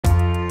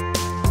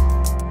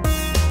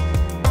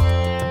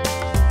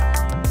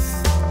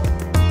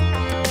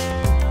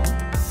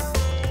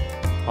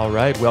All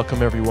right,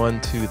 welcome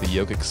everyone to the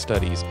Yogic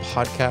Studies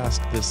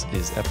podcast. This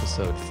is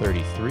episode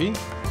 33.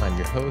 I'm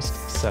your host,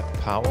 Seth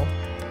Powell,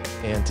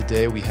 and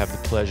today we have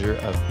the pleasure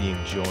of being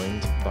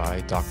joined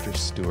by Dr.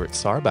 Stuart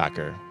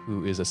Sarbacker,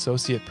 who is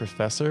Associate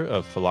Professor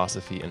of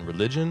Philosophy and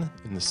Religion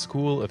in the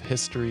School of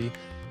History,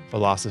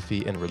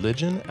 Philosophy and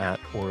Religion at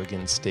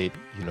Oregon State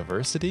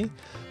University.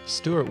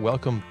 Stuart,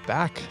 welcome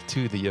back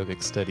to the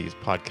Yogic Studies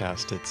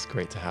podcast. It's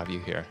great to have you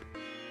here.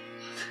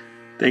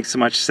 Thanks so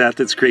much, Seth.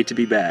 It's great to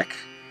be back.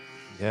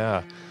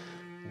 Yeah,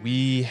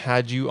 we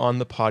had you on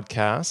the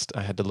podcast.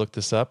 I had to look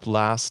this up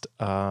last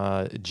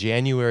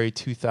January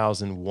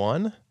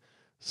 2001.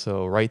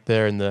 So right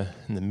there in the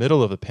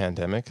middle of the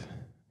pandemic.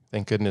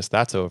 Thank goodness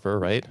that's over,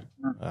 right?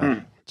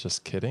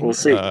 Just kidding. We'll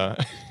see.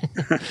 That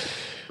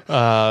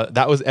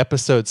was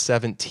episode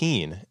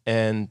 17,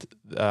 and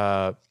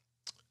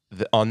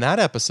on that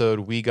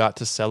episode we got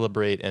to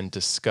celebrate and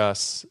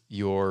discuss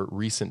your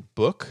recent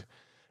book,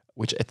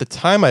 which at the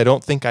time I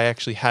don't think I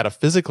actually had a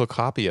physical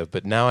copy of,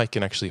 but now I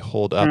can actually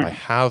hold up. I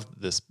have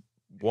this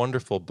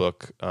wonderful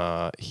book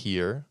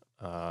here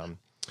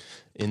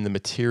in the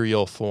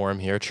material form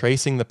here,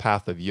 Tracing the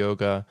Path of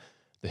Yoga,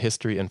 the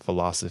History and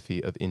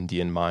Philosophy of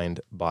Indian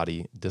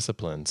Mind-Body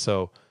Discipline.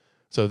 So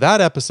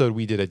that episode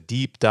we did a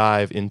deep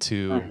dive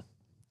into,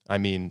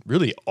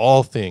 really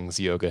all things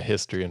yoga,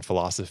 history, and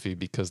philosophy,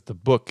 because the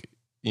book,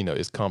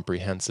 is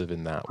comprehensive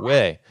in that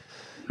way.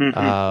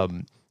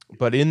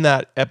 But in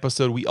that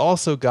episode, we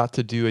also got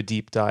to do a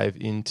deep dive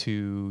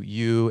into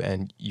you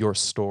and your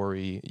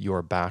story,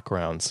 your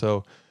background.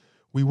 So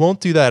we won't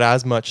do that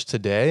as much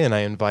today, and I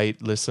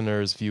invite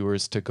listeners,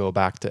 viewers to go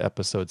back to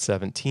episode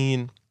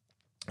 17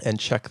 and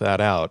check that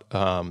out.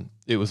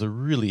 It was a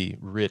really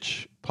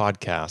rich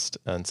podcast,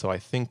 and so I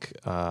think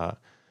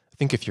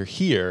if you're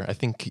here, I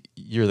think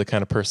you're the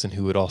kind of person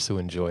who would also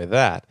enjoy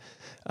that.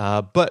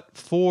 But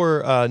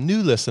for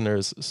new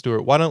listeners,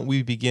 Stuart, why don't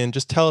we begin?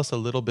 Just tell us a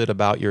little bit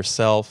about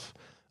yourself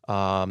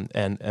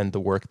and the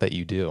work that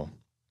you do.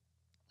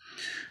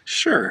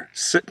 Sure.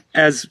 So,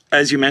 as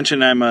you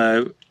mentioned, I'm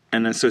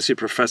an associate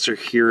professor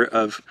here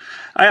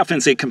I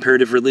often say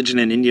comparative religion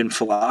and Indian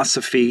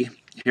philosophy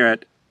here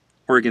at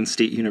Oregon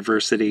State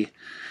University.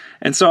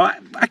 And so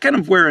I kind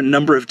of wear a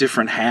number of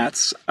different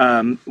hats.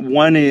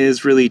 One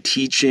is really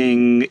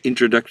teaching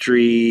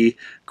introductory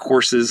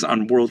courses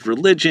on world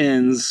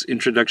religions,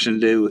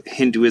 introduction to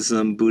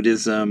Hinduism,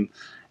 Buddhism,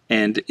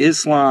 and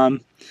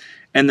Islam,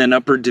 and then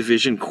upper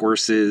division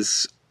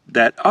courses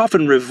that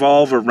often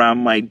revolve around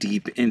my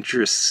deep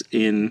interests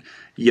in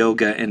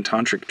yoga and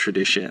tantric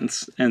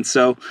traditions. And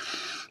so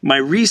my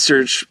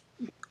research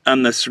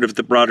on the sort of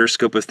the broader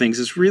scope of things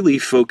is really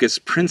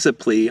focused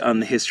principally on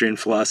the history and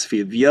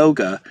philosophy of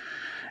yoga.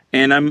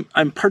 And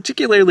I'm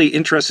particularly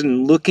interested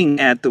in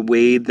looking at the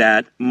way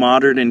that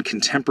modern and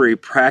contemporary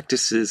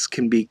practices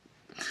can be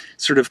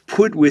sort of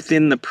put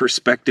within the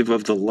perspective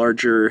of the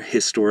larger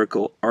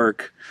historical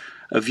arc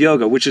of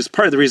yoga, which is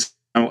part of the reason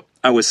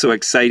I was so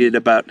excited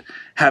about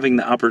having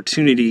the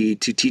opportunity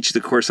to teach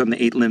the course on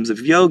the 8 limbs of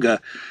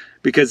yoga,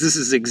 because this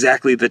is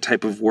exactly the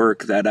type of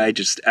work that I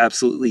just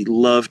absolutely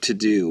love to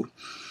do.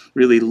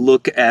 Really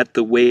look at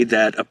the way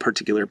that a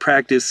particular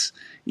practice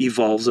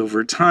evolves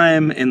over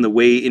time and the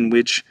way in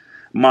which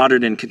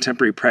modern and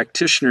contemporary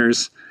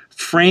practitioners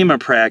frame a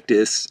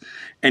practice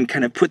and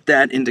kind of put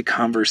that into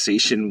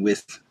conversation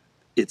with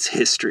its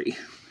history.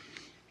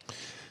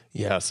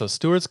 Yeah, so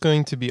Stuart's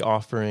going to be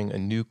offering a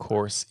new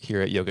course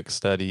here at Yogic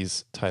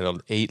Studies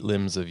titled 8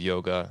 Limbs of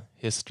Yoga,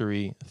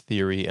 History,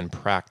 Theory, and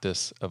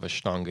Practice of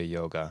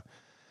Aṣṭāṅgayoga.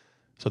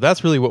 So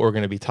that's really what we're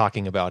going to be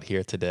talking about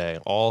here today,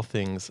 all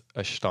things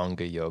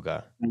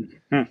Aṣṭāṅgayoga.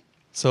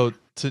 So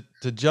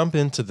to jump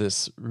into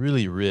this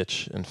really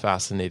rich and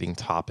fascinating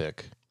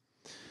topic,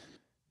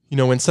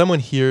 when someone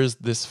hears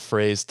this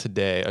phrase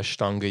today,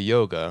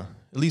 Aṣṭāṅgayoga,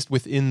 at least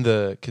within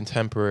the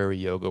contemporary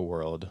yoga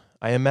world,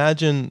 I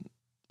imagine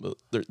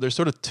there's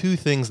sort of two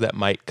things that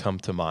might come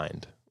to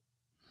mind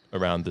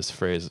around this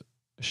phrase,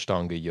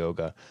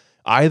 Aṣṭāṅgayoga.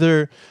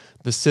 Either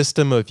the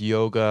system of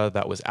yoga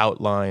that was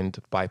outlined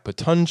by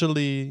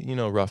Patañjali,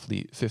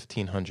 roughly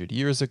 1,500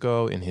 years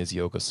ago in his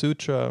Yoga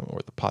Sutra,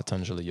 or the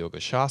Patañjali Yoga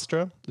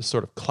Shastra, the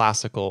sort of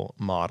classical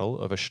model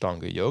of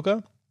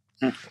Aṣṭāṅgayoga,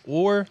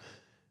 or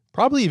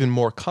probably even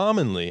more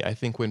commonly, I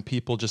think when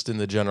people just in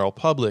the general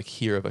public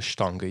hear of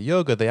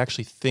Aṣṭāṅgayoga, they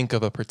actually think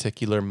of a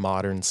particular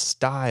modern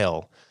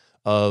style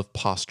of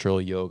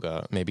postural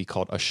yoga, maybe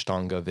called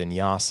Aṣṭāṅga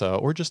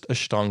Vinyasa or just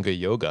Aṣṭāṅga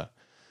Yoga.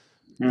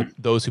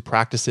 Those who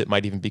practice it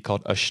might even be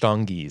called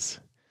Aṣṭāṅgis.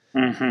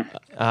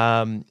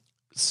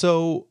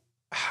 So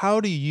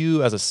how do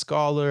you, as a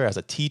scholar, as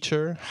a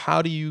teacher,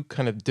 how do you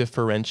kind of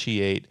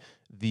differentiate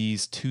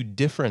these two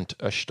different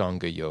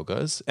Aṣṭāṅga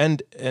yogas?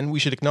 And we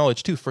should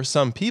acknowledge too, for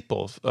some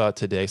people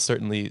today,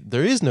 certainly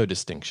there is no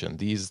distinction.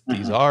 These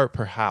are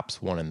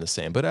perhaps one and the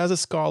same. But as a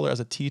scholar, as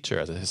a teacher,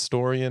 as a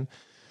historian,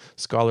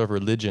 scholar of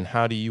religion,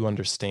 how do you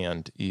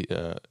understand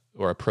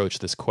or approach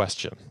this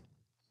question?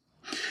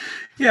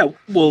 Yeah,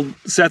 well,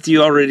 Seth,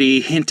 you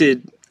already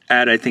hinted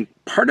at, I think,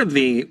 part of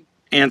the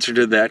answer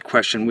to that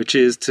question, which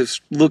is to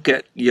look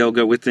at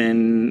yoga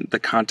within the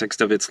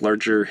context of its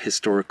larger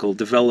historical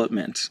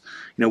development.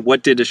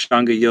 What did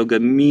Aṣṭāṅga yoga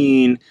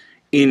mean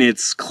in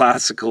its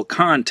classical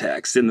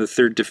context in the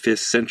 3rd to 5th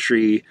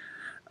century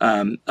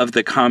of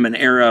the Common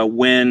Era,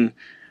 when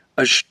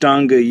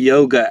Aṣṭāṅga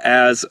yoga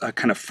as a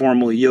kind of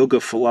formal yoga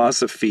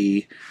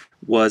philosophy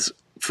was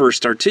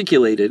first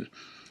articulated,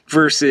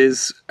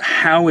 versus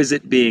how is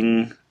it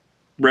being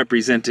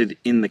represented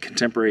in the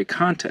contemporary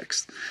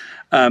context.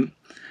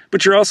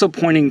 But you're also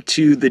pointing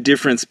to the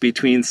difference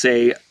between,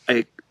 say,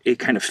 a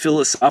kind of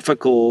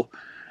philosophical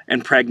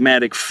and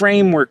pragmatic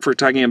framework for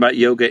talking about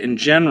yoga in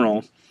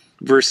general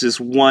versus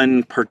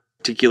one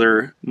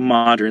particular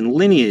modern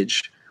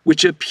lineage,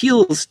 which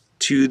appeals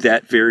to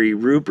that very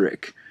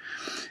rubric.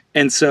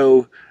 And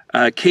so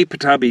K.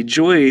 Pattabhi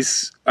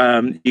Jois,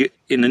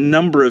 in a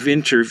number of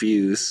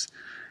interviews,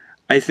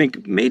 I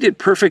think made it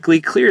perfectly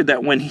clear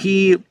that when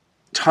he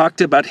talked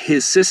about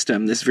his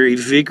system, this very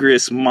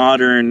vigorous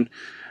modern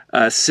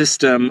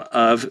system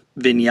of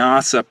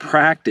vinyasa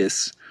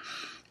practice,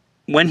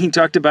 when he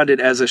talked about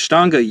it as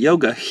Aṣṭāṅga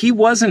yoga, he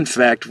was in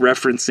fact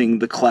referencing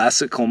the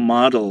classical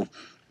model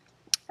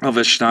of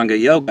Aṣṭāṅga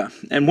yoga.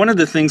 And one of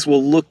the things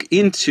we'll look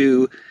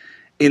into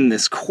in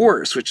this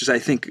course, which is, I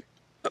think,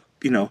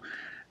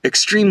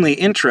 extremely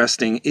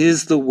interesting,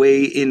 is the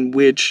way in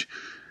which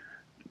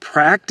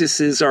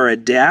practices are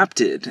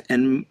adapted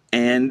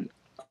and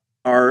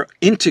are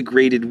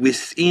integrated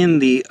within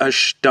the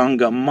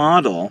Aṣṭāṅga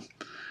model,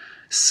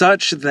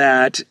 such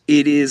that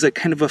it is a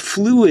kind of a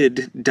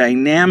fluid,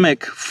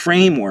 dynamic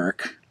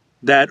framework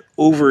that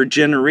over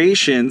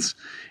generations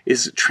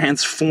is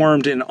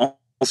transformed in all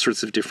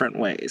sorts of different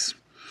ways.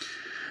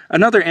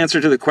 Another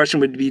answer to the question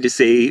would be to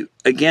say,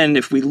 again,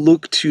 if we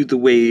look to the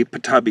way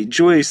Pattabhi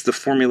Jois, the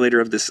formulator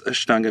of this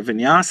Aṣṭāṅga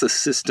Vinyasa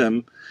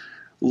system,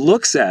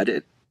 looks at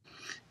it,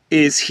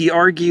 is he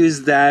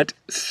argues that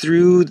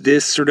through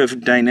this sort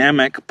of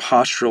dynamic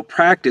postural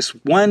practice,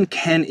 one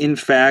can in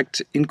fact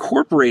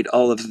incorporate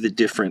all of the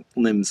different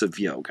limbs of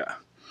yoga.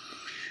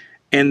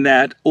 And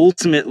that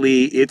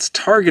ultimately it's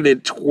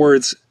targeted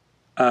towards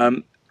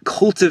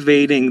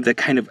cultivating the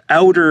kind of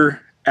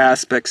outer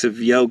aspects of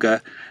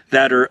yoga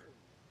that are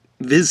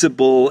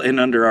visible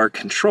and under our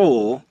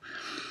control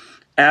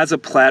as a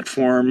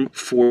platform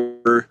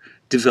for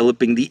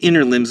developing the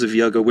inner limbs of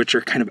yoga, which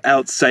are kind of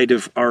outside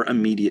of our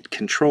immediate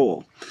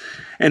control.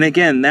 And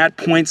again, that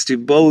points to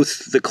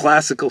both the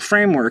classical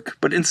framework,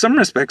 but in some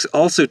respects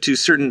also to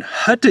certain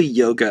hatha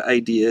yoga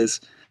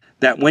ideas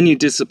that when you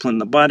discipline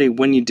the body,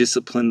 when you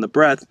discipline the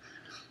breath,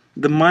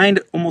 the mind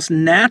almost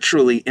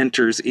naturally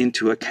enters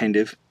into a kind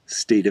of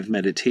state of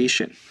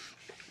meditation.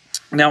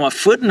 Now, a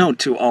footnote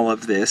to all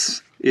of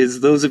this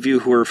is those of you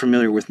who are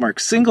familiar with Mark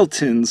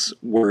Singleton's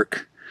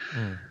work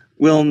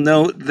will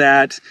note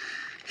that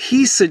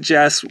he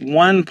suggests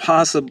one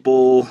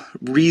possible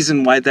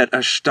reason why that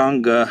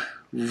Aṣṭāṅga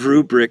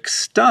rubric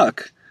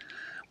stuck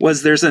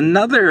was there's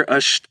another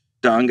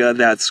Aṣṭāṅga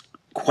that's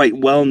quite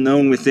well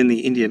known within the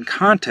Indian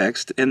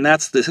context, and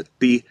that's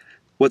the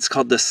what's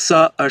called the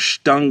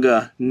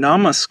Sa-Aṣṭāṅga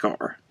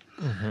Namaskar,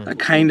 a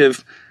kind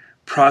of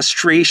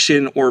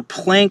prostration or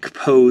plank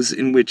pose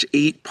in which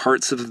 8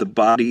 parts of the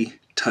body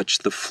touch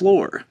the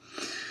floor.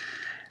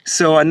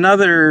 So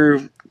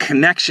another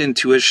connection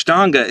to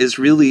Aṣṭāṅga is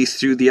really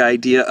through the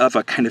idea of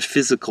a kind of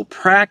physical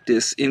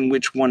practice in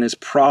which one is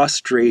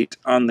prostrate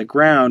on the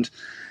ground.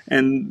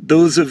 And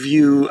those of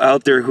you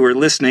out there who are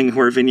listening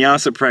who are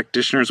vinyasa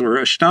practitioners or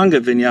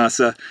Aṣṭāṅga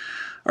vinyasa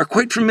are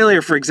quite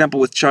familiar, for example,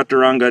 with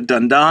Chaturanga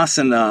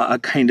Dandasana, a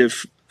kind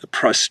of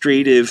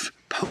prostrative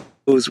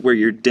pose where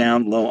you're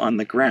down low on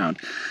the ground.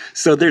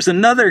 So there's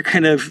another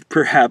kind of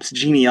perhaps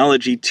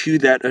genealogy to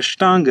that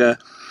Aṣṭāṅga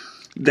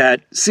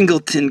that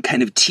Singleton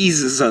kind of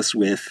teases us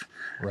with.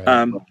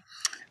 Right.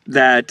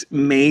 That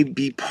may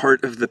be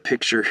part of the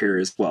picture here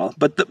as well.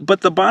 But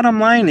the bottom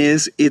line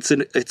is it's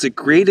a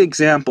great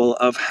example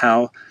of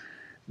how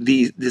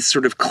this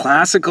sort of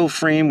classical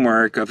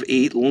framework of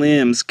 8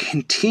 limbs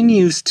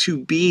continues to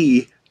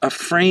be a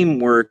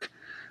framework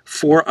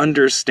for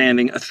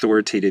understanding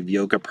authoritative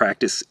yoga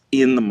practice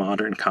in the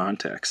modern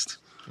context.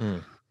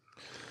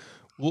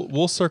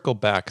 We'll circle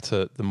back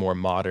to the more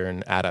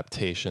modern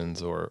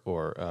adaptations or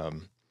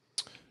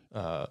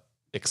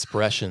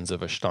expressions of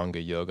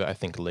Aṣṭāṅga yoga, I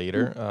think,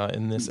 later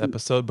in this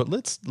episode. But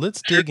let's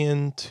dig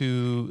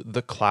into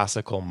the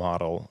classical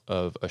model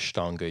of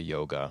Aṣṭāṅga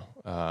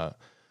yoga.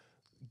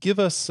 Give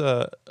us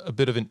a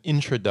bit of an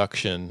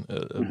introduction,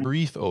 a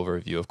brief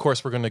overview. Of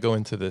course, we're going to go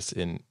into this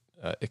in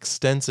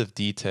extensive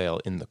detail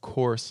in the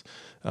course,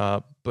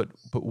 but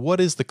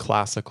what is the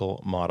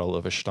classical model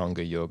of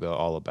Aṣṭāṅga yoga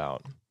all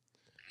about?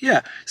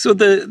 Yeah, so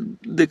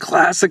the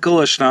classical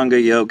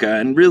Aṣṭāṅga yoga,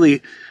 and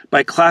really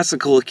by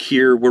classical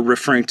here we're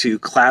referring to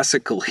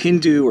classical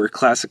Hindu or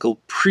classical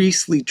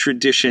priestly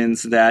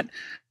traditions that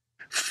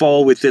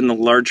fall within the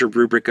larger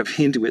rubric of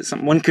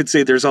Hinduism. One could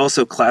say there's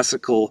also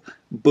classical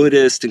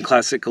Buddhist and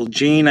classical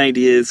Jain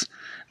ideas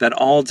that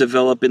all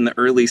develop in the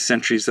early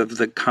centuries of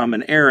the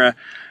Common Era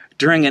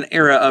during an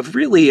era of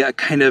really a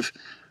kind of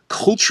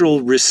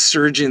cultural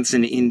resurgence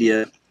in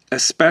India,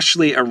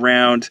 especially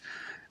around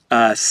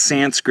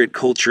Sanskrit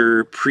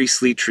culture,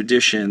 priestly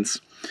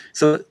traditions.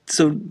 So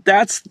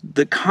that's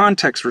the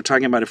context we're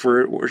talking about if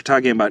we're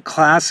talking about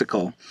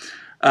classical.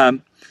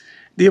 The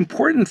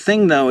important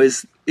thing, though,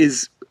 is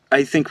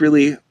I think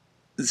really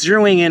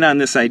zeroing in on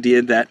this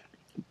idea that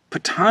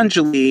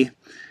Patanjali,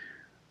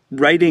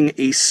 writing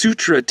a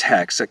sutra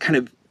text, a kind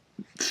of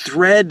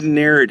thread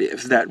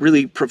narrative that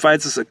really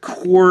provides us a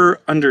core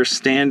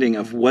understanding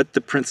of what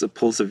the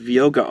principles of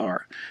yoga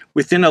are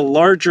within a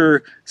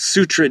larger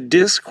sutra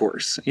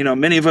discourse. You know,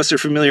 many of us are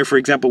familiar, for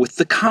example, with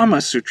the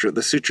Kama Sutra,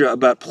 the sutra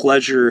about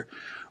pleasure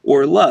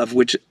or love,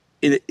 which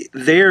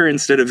there,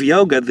 instead of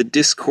yoga, the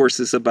discourse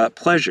is about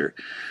pleasure.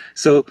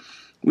 So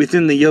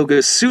within the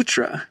Yoga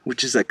Sutra,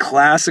 which is a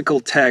classical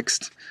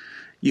text,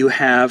 you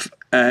have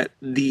an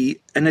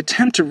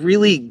attempt to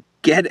really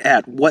get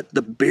at what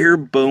the bare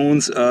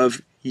bones of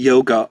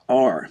yoga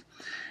are.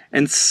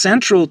 And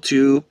central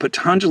to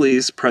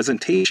Patanjali's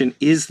presentation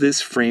is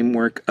this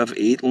framework of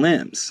 8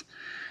 limbs,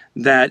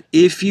 that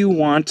if you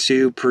want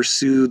to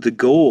pursue the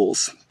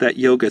goals that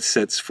yoga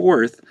sets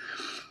forth,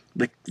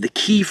 the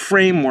key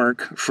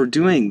framework for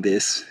doing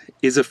this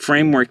is a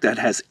framework that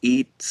has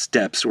 8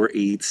 steps or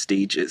 8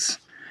 stages.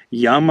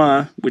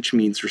 Yama, which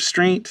means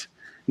restraint,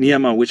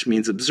 niyama, which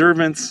means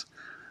observance,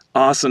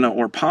 asana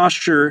or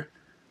posture,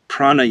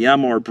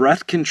 pranayama or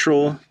breath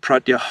control,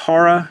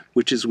 pratyahara,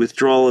 which is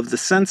withdrawal of the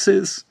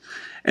senses,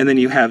 and then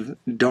you have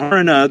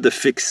dharana, the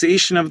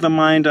fixation of the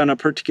mind on a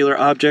particular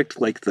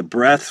object, like the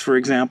breath, for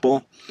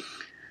example,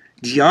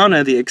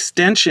 dhyana, the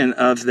extension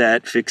of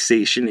that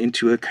fixation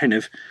into a kind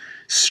of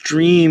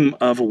stream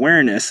of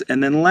awareness,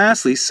 and then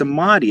lastly,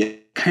 samadhi, a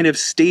kind of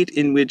state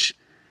in which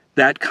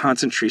that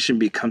concentration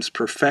becomes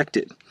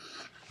perfected.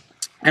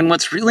 And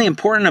what's really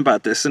important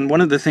about this, and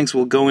one of the things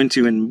we'll go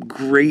into in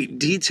great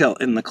detail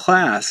in the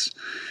class,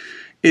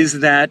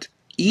 is that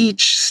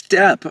each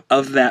step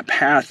of that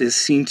path is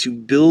seen to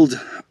build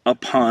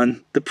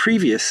upon the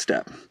previous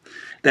step.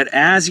 That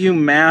as you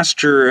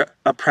master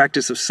a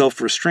practice of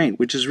self-restraint,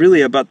 which is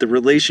really about the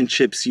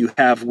relationships you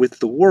have with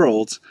the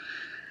world,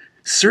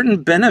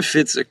 certain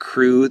benefits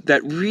accrue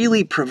that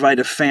really provide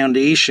a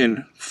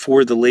foundation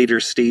for the later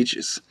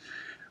stages.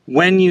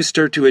 When you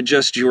start to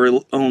adjust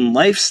your own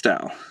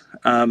lifestyle,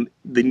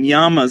 the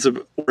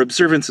niyamas or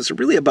observances are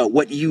really about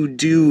what you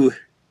do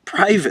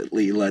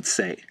privately, let's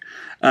say.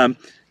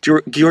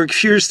 Georg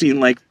Feuerstein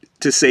liked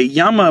to say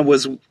yama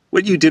was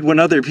what you did when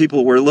other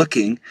people were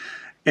looking,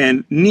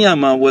 and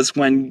niyama was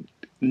when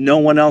no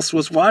one else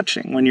was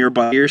watching, when you're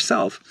by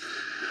yourself.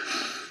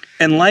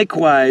 And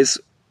likewise,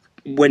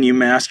 when you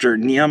master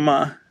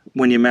niyama,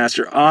 when you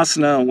master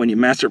asana, when you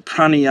master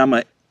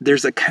pranayama,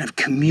 there's a kind of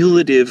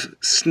cumulative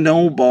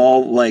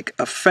snowball-like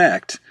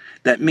effect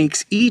that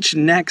makes each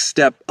next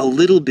step a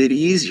little bit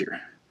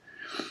easier,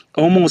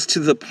 almost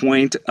to the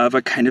point of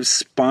a kind of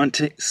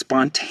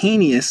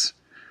spontaneous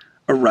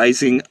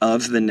arising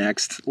of the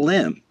next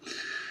limb.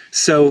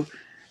 So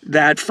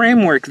that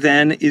framework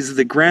then is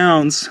the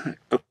grounds,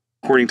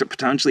 according to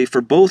Patanjali,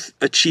 for both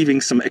achieving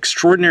some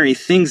extraordinary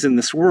things in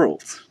this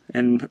world.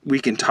 And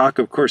we can talk,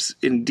 of course,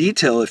 in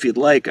detail, if you'd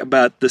like,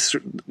 about this,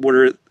 what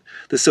are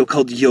the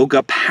so-called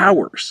yoga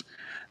powers,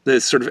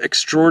 the sort of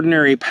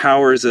extraordinary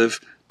powers of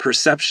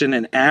perception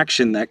and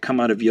action that come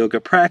out of yoga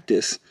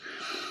practice.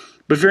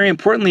 But very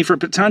importantly for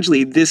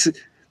Patanjali, this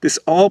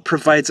all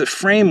provides a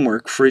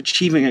framework for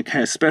achieving a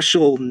kind of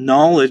special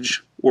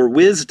knowledge or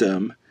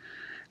wisdom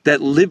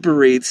that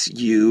liberates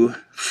you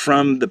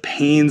from the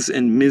pains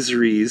and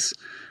miseries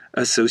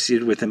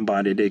associated with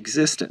embodied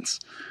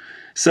existence.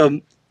 So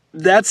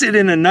that's it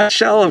in a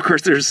nutshell. Of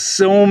course, there's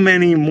so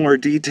many more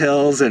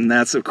details, and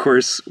that's, of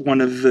course,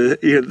 one of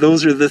the,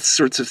 those are the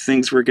sorts of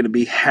things we're going to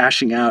be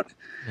hashing out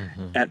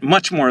at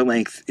much more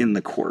length in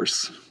the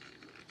course.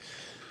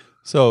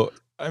 So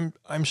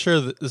I'm sure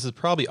that this is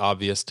probably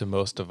obvious to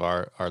most of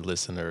our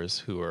listeners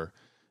who are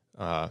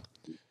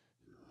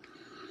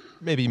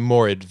maybe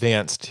more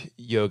advanced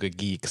yoga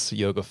geeks,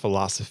 yoga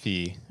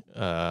philosophy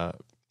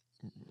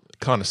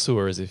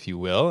connoisseurs, if you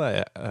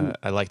will.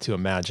 I like to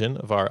imagine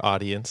of our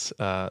audience.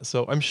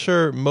 So I'm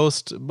sure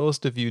most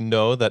of you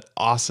know that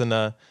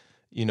asana,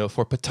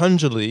 for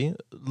Patanjali,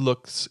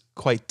 looks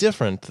quite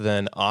different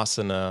than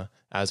asana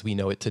as we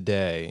know it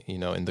today,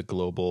 in the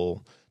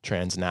global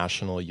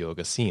transnational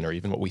yoga scene, or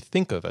even what we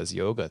think of as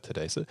yoga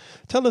today. So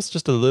tell us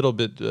just a little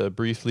bit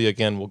briefly,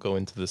 again, we'll go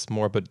into this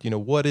more, but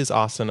what is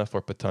asana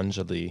for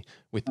Patanjali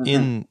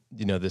within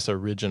this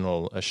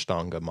original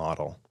Aṣṭāṅga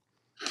model?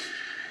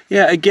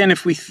 Yeah, again,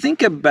 if we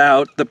think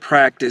about the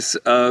practice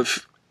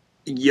of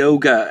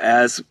yoga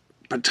as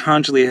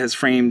Patanjali has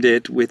framed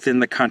it within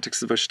the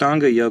context of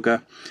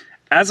Aṣṭāṅgayoga,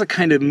 as a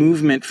kind of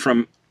movement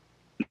from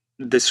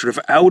this sort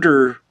of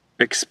outer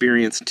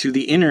experience to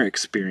the inner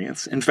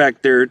experience. In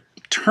fact, there are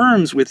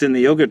terms within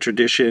the yoga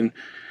tradition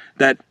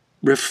that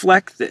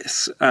reflect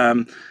this.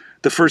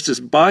 The first is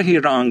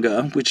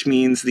Bahiranga, which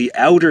means the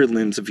outer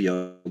limbs of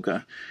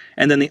yoga,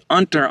 and then the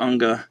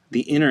Antaranga,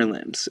 the inner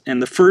limbs.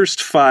 And the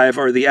first 5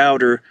 are the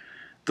outer,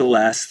 The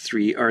last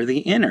three are the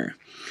inner.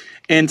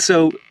 And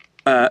so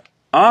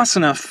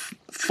asana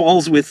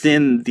falls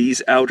within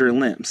these outer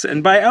limbs.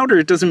 And by outer,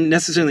 it doesn't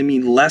necessarily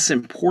mean less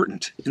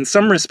important. In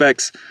some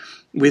respects,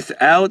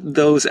 without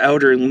those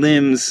outer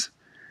limbs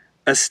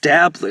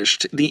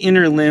established, the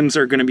inner limbs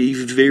are going to be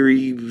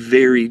very,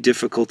 very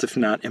difficult, if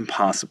not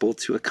impossible,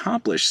 to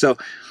accomplish. So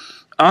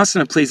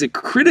asana plays a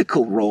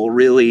critical role,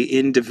 really,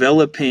 in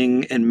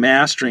developing and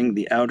mastering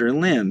the outer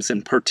limbs,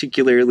 and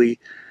particularly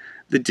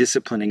the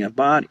disciplining of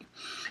body.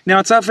 Now,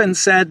 it's often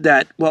said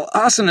that, well,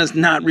 asana is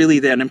not really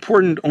that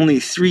important. Only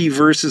 3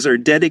 verses are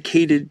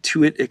dedicated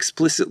to it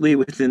explicitly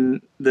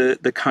within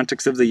the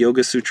context of the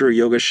Yoga Sutra or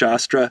Yoga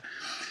Shastra.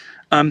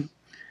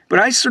 But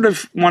I sort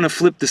of want to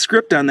flip the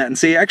script on that and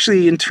say,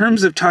 actually, in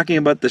terms of talking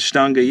about the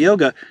Aṣṭāṅga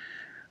Yoga,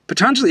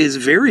 Patanjali is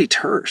very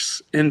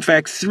terse. In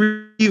fact,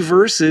 3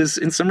 verses,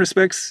 in some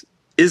respects,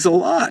 is a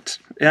lot,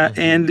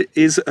 and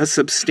is a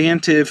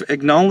substantive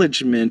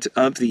acknowledgement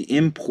of the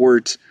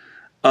import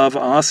of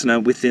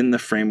asana within the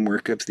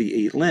framework of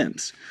the 8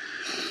 limbs.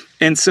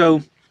 And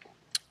so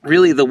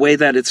really the way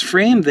that it's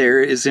framed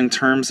there is in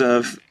terms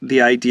of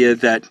the idea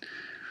that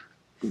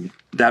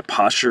that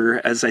posture,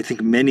 as I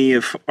think many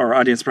of our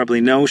audience probably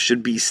know,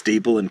 should be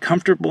stable and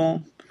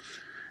comfortable,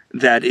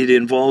 that it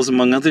involves,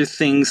 among other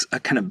things, a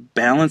kind of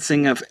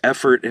balancing of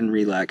effort and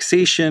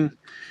relaxation,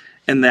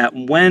 and that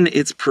when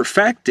it's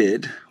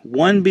perfected,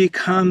 one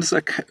becomes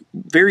a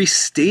very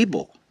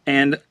stable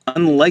and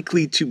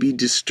unlikely to be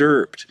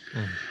disturbed.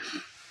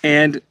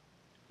 And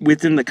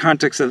within the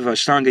context of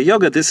Aṣṭāṅga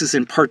Yoga, this is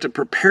in part to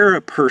prepare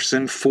a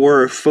person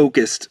for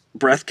focused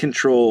breath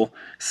control,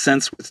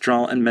 sense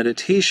withdrawal, and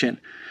meditation.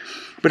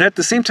 But at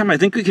the same time, I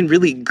think we can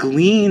really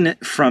glean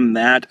from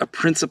that a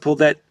principle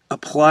that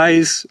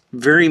applies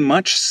very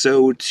much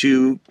so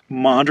to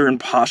modern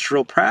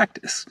postural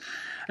practice.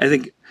 I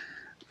think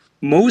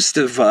most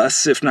of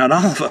us, if not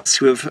all of us,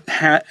 who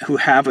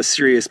have a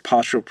serious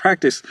postural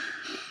practice,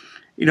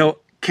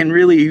 can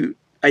really,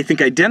 I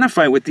think,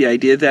 identify with the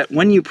idea that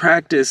when you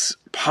practice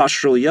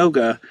postural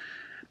yoga,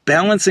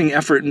 balancing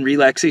effort and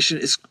relaxation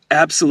is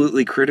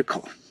absolutely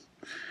critical.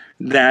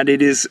 That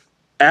it is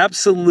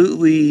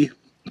absolutely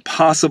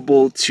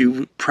possible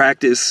to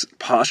practice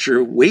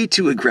posture way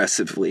too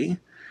aggressively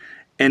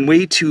and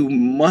way too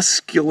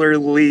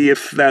muscularly,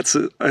 if that's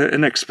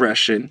an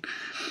expression.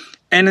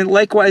 And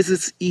likewise,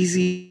 it's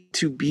easy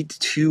to be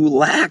too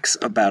lax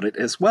about it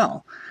as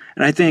well.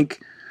 And I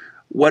think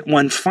what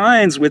one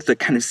finds with the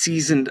kind of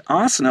seasoned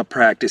asana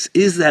practice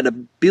is that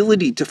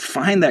ability to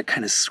find that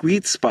kind of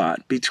sweet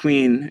spot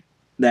between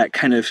that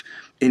kind of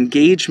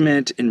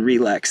engagement and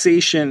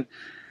relaxation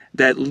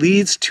that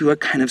leads to a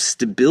kind of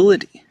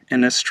stability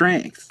and a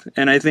strength.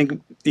 And I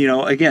think,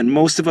 again,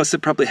 most of us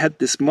have probably had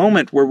this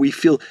moment where we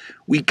feel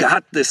we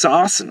got this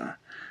asana.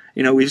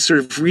 We've sort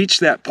of reached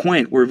that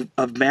point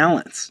of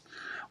balance,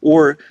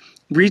 or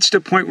reached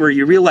a point where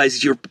you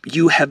realize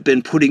you have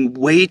been putting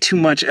way too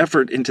much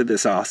effort into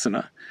this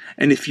asana.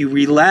 And if you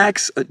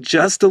relax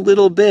just a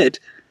little bit,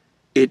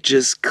 it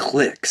just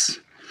clicks.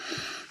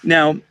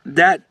 Now,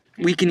 that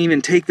we can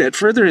even take that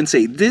further and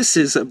say this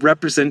is a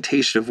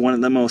representation of one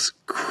of the most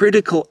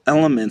critical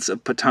elements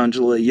of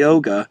Patañjali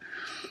Yoga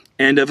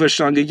and of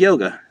Aṣṭāṅga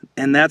Yoga.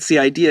 And that's the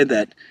idea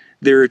that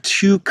there are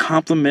 2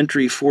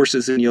 complementary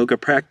forces in yoga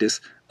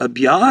practice: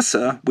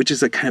 abhyasa, which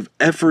is a kind of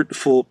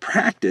effortful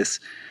practice,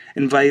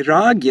 and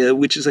vairagya,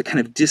 which is a kind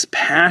of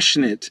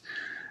dispassionate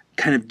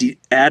kind of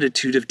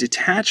attitude of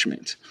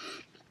detachment.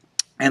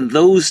 And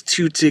those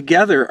 2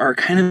 together are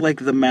kind of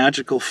like the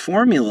magical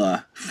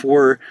formula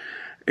for,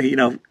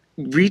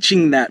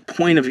 reaching that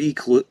point of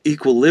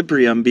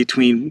equilibrium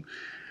between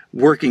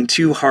working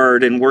too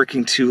hard and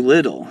working too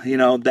little,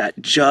 that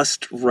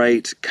just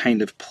right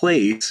kind of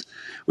place,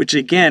 which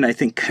again, I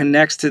think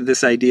connects to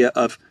this idea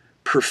of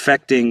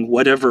perfecting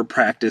whatever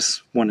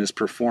practice one is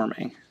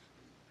performing.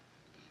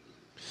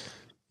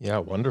 Yeah,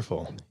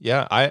 wonderful.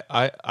 Yeah,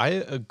 I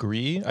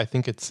agree. I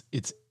think it's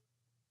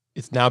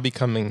now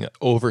becoming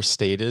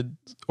overstated,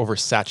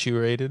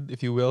 oversaturated,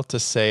 if you will, to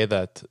say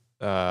that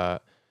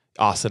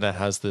asana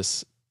has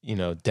this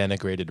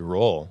denigrated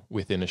role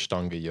within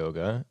Aṣṭāṅga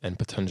Yoga and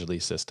Patanjali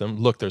system.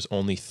 Look, there's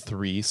only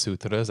 3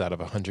 sutras out of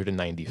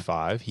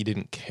 195. He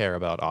didn't care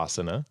about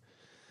asana.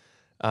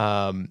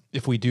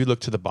 If we do look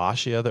to the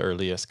Bhashya, the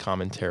earliest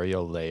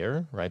commentarial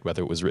layer, right,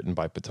 whether it was written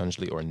by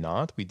Patanjali or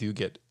not, we do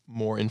get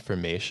more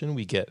information.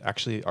 We get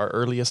actually our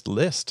earliest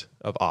list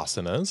of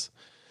asanas.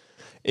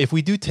 If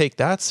we do take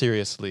that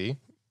seriously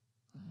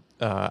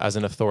as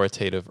an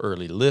authoritative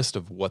early list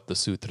of what the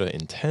sutra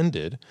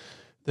intended,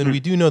 then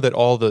we do know that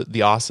all the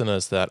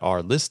asanas that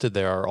are listed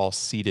there are all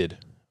seated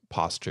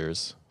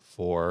postures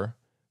for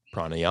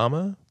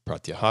pranayama,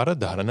 pratyahara,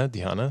 dharana,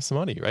 dhyana,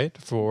 samadhi, right?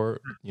 For,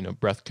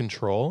 breath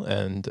control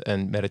and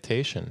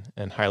meditation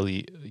and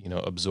highly,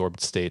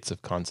 absorbed states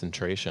of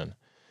concentration.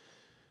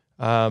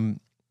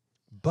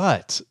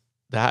 But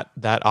that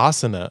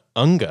asana,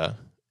 anga,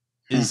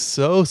 is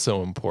so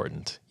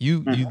important.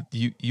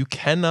 You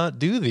cannot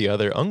do the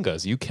other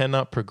angas. You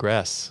cannot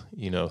progress,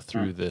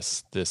 through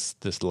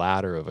this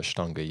ladder of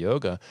Aṣṭāṅga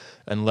yoga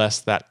unless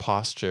that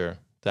posture,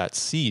 that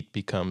seat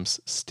becomes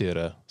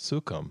sthira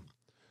sukham,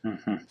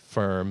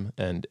 firm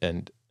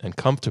and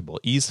comfortable,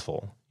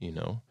 easeful.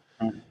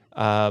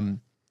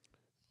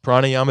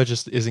 Pranayama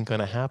just isn't going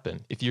to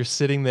happen if you're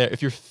sitting there.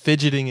 If you're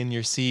fidgeting in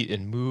your seat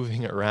and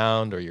moving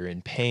around, or you're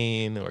in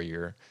pain, or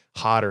you're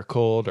hot or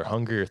cold, or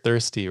hungry or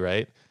thirsty,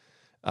 right?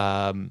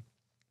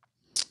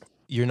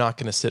 You're not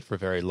going to sit for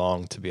very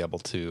long to be able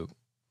to,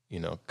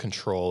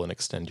 control and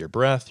extend your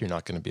breath. You're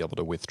not going to be able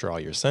to withdraw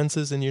your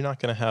senses, and you're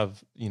not going to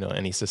have,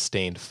 any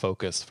sustained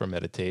focus for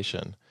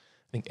meditation.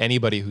 I think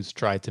anybody who's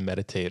tried to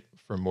meditate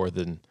for more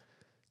than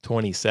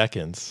 20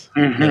 seconds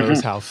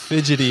knows how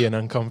fidgety and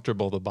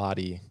uncomfortable the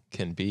body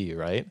can be,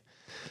 right?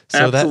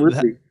 So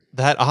Absolutely.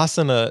 that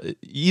asana,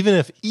 even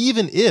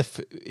if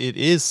it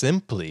is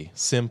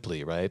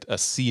simply, right, a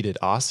seated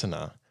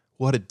asana,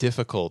 what a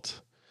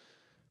difficult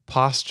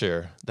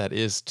posture that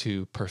is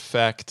to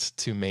perfect,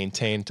 to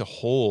maintain, to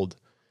hold,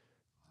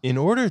 in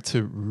order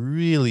to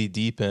really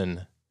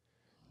deepen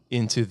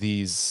into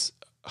these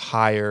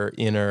higher,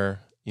 inner,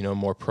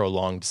 more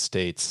prolonged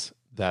states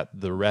that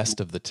the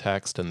rest of the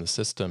text and the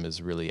system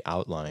is really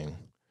outlining.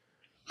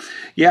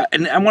 Yeah,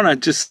 and I want to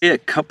just say a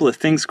couple of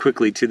things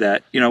quickly to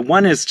that.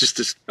 One is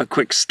just a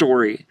quick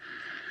story.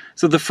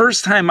 So the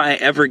first time I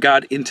ever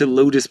got into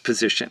lotus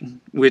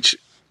position, which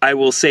I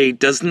will say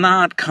does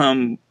not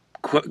come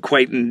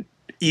quite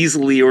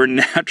easily or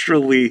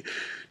naturally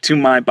to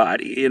my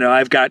body.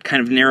 I've got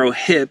kind of narrow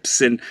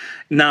hips and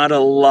not a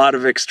lot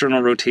of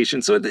external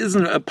rotation. So it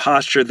isn't a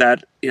posture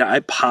that I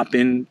pop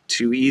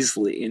into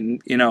easily.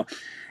 And,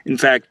 in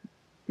fact,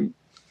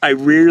 I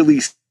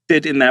rarely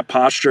sit in that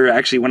posture.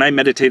 Actually, when I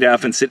meditate, I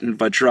often sit in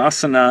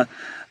Vajrasana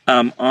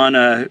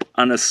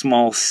on a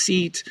small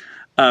seat,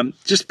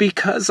 just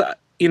because,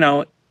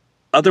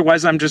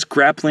 otherwise I'm just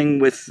grappling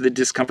with the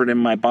discomfort in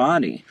my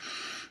body.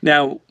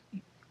 Now,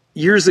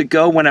 years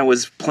ago, when I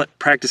was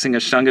practicing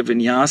Aṣṭāṅga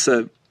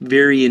Vinyasa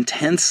very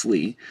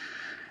intensely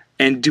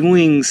and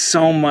doing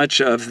so much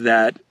of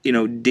that,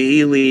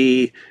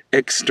 daily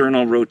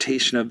external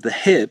rotation of the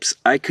hips,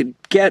 I could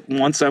get,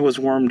 once I was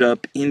warmed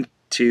up,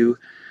 into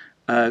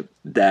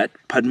that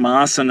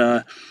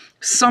Padmasana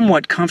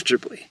somewhat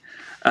comfortably.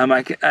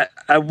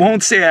 I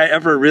won't say I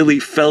ever really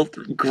felt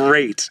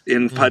great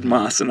in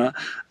Padmasana,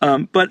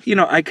 but,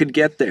 I could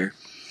get there.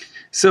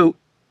 So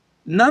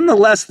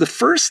nonetheless, the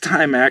first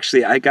time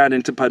actually I got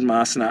into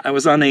Padmasana, I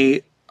was on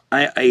a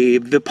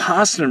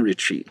Vipassana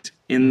retreat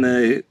in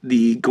the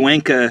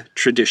Goenka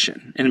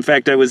tradition. And in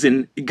fact, I was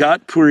in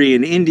Igatpuri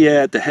in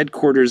India at the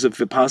headquarters of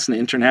Vipassana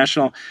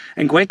International,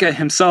 and Goenka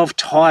himself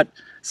taught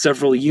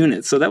several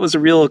units. So that was a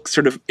real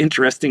sort of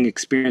interesting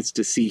experience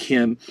to see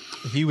him.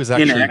 He was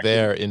actually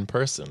there in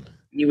person.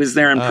 He was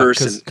there in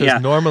person. Because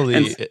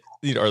normally,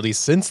 or at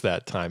least since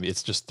that time,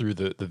 it's just through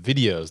the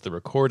videos, the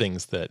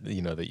recordings that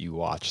you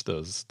watch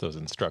those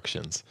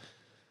instructions.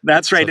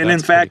 That's right. So and in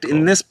fact, cool.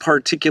 In this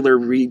particular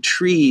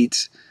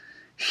retreat,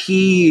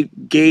 he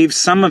gave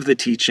some of the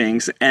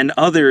teachings, and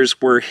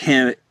others were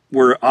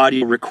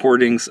audio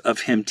recordings of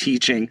him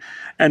teaching.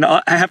 And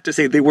I have to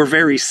say, they were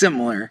very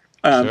similar.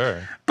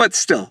 Sure. But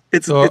still,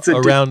 it's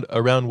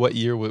around what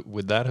year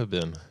would that have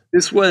been?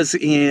 This was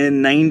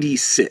in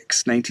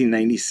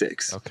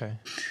 1996. Okay.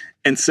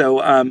 And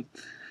so,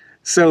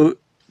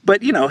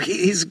 but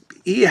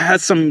he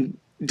has some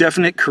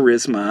definite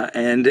charisma,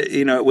 and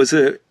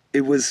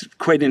it was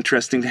quite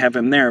interesting to have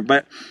him there.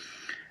 But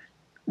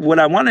what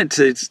I wanted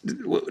to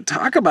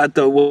talk about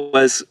though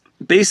was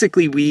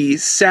basically we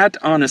sat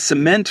on a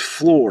cement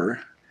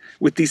floor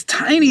with these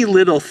tiny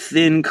little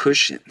thin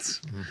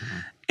cushions,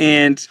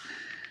 and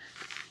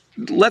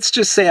let's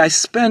just say I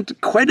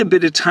spent quite a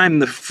bit of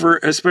time,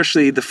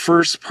 especially the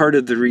first part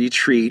of the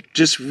retreat,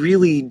 just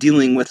really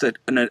dealing with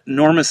an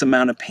enormous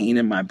amount of pain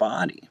in my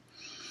body.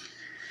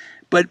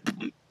 But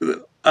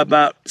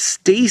about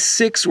day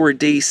 6 or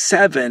day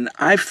 7,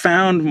 I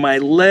found my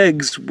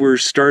legs were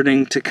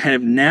starting to kind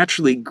of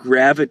naturally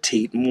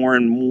gravitate more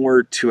and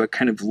more to a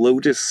kind of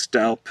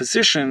lotus-style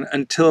position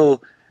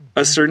until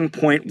a certain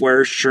point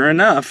where, sure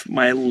enough,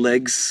 my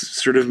legs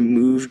sort of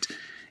moved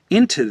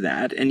into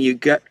that,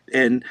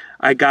 and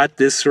I got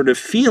this sort of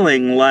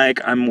feeling like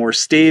I'm more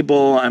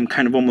stable. I'm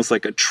kind of almost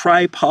like a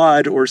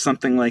tripod or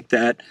something like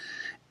that.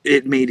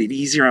 It made it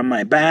easier on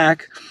my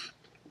back,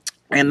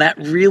 and that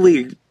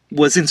really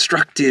was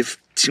instructive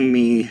to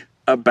me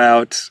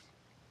about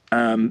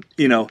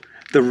the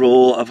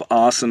role of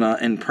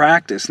asana in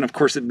practice. And of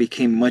course, it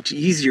became much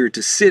easier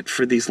to sit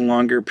for these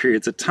longer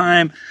periods of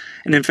time.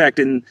 And in fact,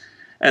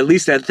 at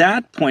least at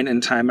that point in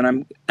time,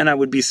 and I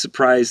would be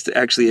surprised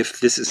actually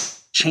if this is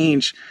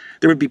change,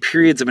 there would be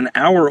periods of an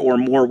hour or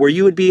more where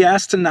you would be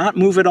asked to not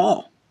move at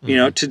all,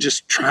 to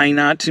just try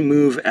not to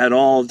move at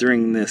all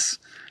during this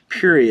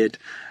period.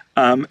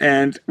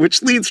 And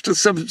which leads to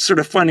some sort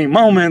of funny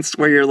moments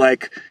where you're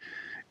like,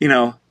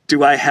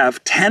 do I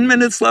have 10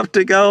 minutes left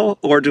to go,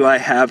 or do I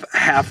have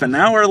half an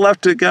hour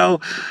left to go?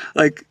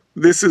 Like,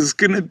 this is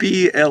going to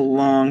be a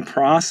long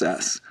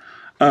process.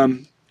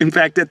 In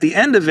fact, at the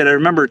end of it, I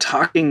remember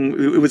talking,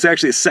 it was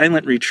actually a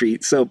silent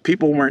retreat, so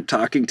people weren't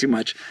talking too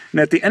much.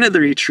 And at the end of the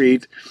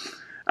retreat,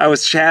 I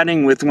was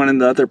chatting with one of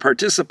the other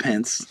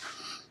participants,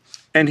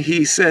 and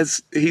he said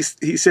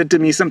to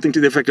me something to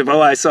the effect of,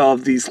 "Oh, I saw all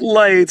these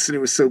lights, and it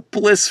was so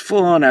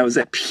blissful, and I was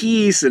at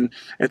peace, and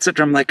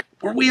etc." I'm like,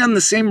 were we on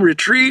the same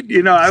retreat?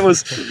 I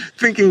was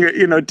thinking,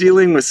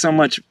 dealing with so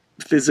much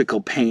physical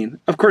pain.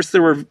 Of course,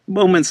 there were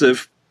moments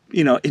of,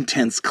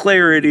 intense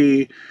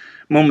clarity,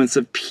 moments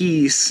of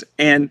peace.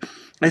 And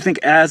I think,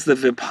 as the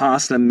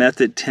Vipassana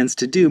method tends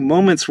to do,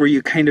 moments where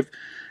you kind of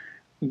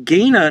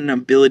gain an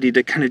ability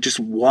to kind of just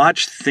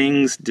watch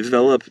things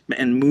develop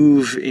and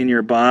move in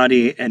your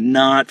body and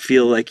not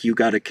feel like you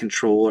got to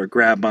control or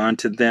grab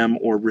onto them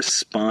or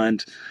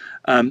respond.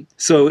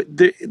 So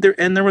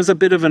there was a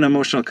bit of an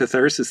emotional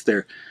catharsis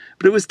there,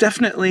 but it was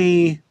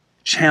definitely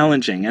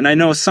challenging. And I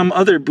know some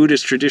other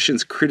Buddhist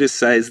traditions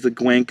criticize the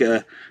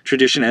Goenka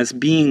tradition as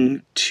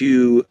being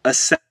too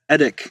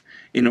ascetic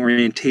in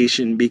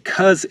orientation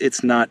because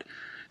it's not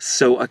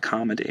so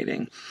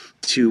accommodating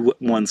to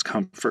one's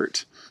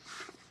comfort.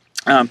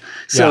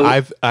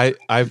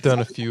 I've done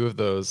a few of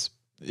those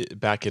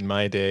back in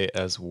my day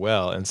as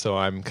well, and so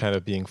I'm kind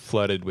of being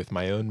flooded with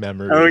my own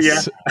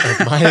memories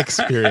of my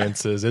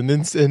experiences, and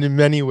in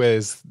many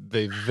ways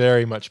they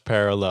very much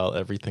parallel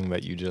everything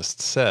that you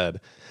just said.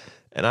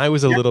 And I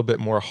was a little bit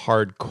more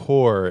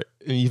hardcore,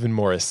 even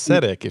more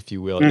ascetic, if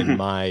you will, in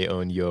my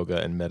own yoga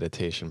and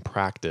meditation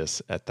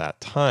practice at that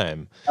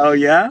time. Oh,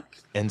 yeah?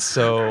 And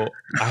so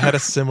I had a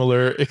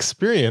similar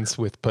experience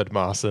with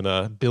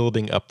Padmasana,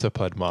 building up to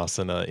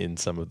Padmasana in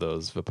some of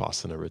those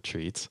Vipassana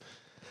retreats,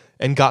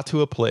 and got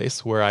to a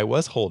place where I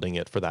was holding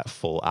it for that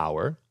full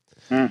hour.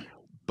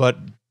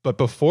 But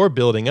before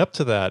building up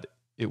to that,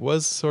 it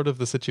was sort of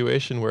the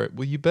situation where,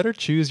 well, you better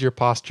choose your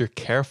posture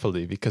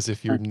carefully, because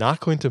if you're not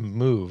going to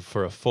move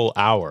for a full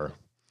hour,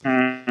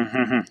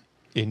 and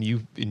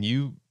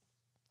you've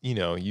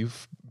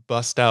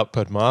bust out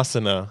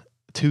Padmasana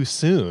too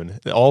soon,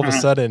 all of a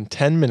sudden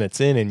 10 minutes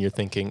in and you're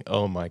thinking,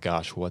 oh my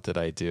gosh, what did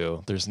I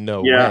do? There's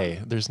no way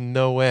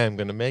I'm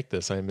going to make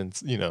this.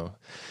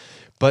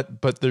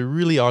 But there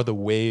really are the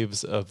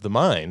waves of the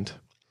mind.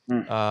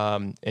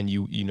 And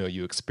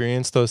you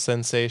experience those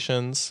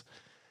sensations.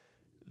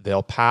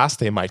 They'll pass.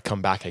 They might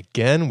come back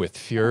again with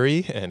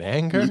fury and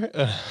anger.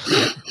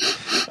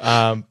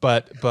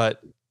 What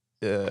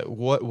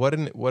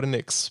an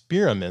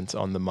experiment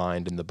on the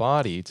mind and the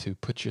body to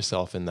put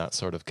yourself in that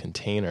sort of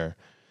container.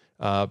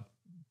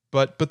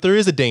 But there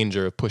is a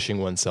danger of pushing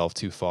oneself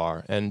too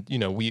far, and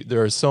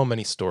there are so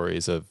many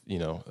stories of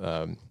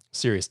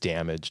serious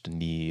damage to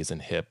knees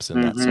and hips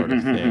and that sort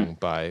of thing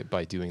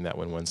by doing that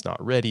when one's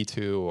not ready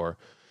to, or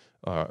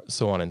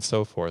so on and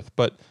so forth.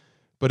 But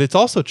it's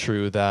also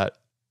true that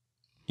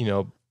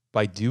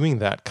by doing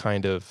that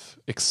kind of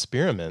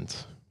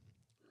experiment,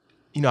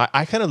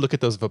 I kind of look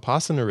at those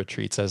Vipassana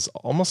retreats as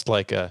almost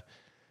like a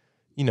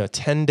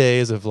 10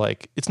 days of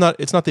like, it's not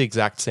the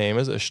exact same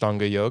as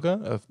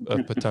Aṣṭāṅgayoga of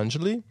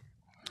Patañjali,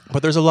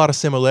 but there's a lot of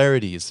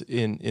similarities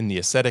in the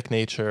ascetic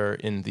nature,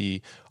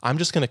 I'm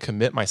just going to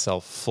commit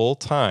myself full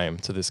time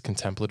to this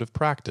contemplative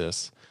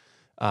practice.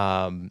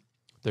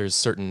 There's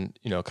certain,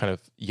 kind of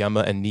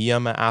yama and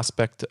niyama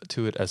aspect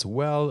to it as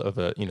well, of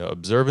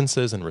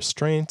observances and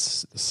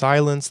restraints,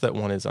 silence that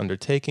one is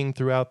undertaking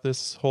throughout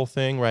this whole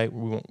thing, right?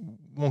 We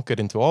won't get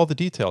into all the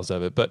details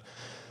of it, but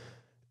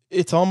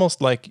it's almost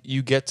like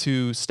you get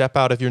to step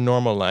out of your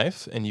normal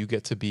life and you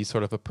get to be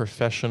sort of a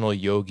professional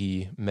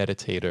yogi,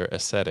 meditator,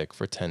 ascetic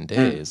for 10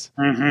 days.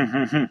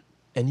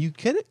 And you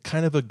get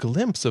kind of a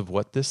glimpse of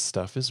what this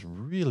stuff is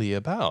really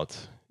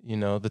about.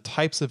 The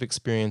types of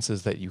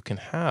experiences that you can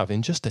have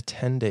in just a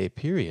 10-day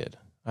period.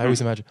 I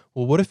always imagine,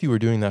 well, what if you were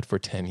doing that for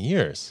 10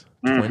 years,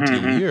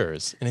 20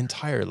 years, an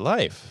entire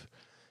life?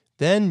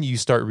 Then you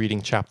start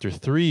reading chapter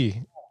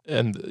 3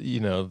 and,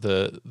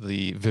 the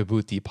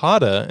Vibhuti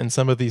Pada, and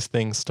some of these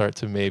things start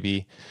to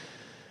maybe,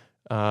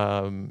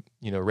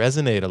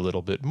 resonate a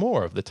little bit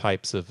more of the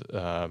types of,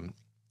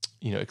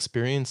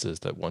 experiences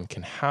that one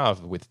can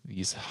have with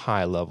these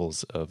high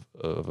levels of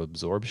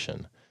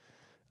absorption.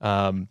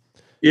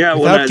 Yeah,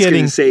 well, I was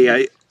going to say,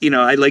 I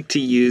like to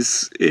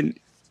use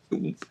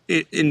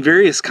in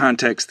various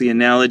contexts the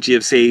analogy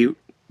of, say,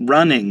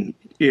 running.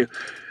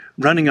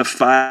 Running a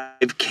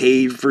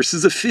 5K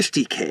versus a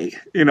 50K.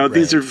 Right.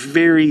 These are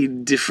very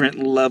different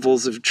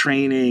levels of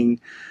training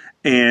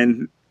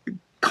and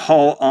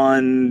call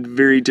on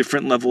very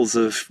different levels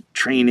of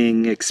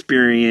training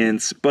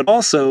experience, but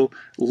also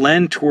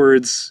lend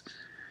towards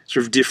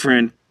sort of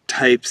different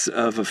types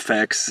of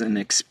effects and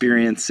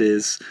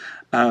experiences.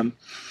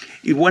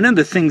 One of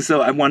the things,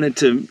 though, I wanted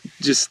to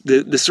just,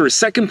 the sort of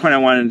second point I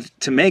wanted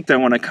to make that I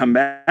want to come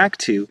back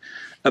to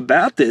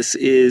about this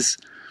is,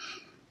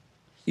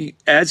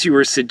 as you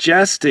were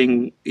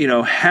suggesting,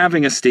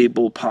 having a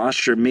stable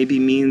posture maybe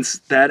means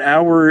that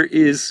hour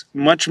is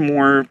much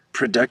more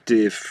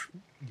productive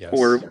Yes.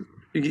 or,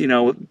 you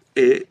know,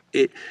 it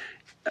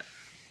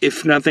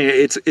if nothing,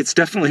 it's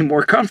definitely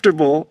more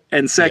comfortable.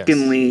 And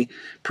secondly,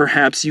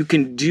 perhaps you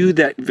can do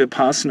that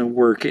Vipassana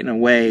work in a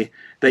way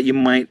that you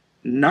might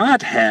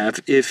not have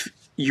if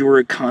you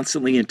were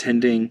constantly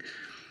attending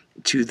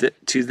to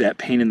that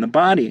pain in the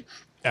body.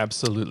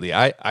 Absolutely.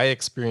 I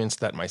experienced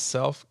that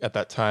myself. At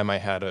that time, I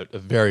had a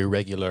very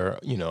regular,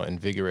 and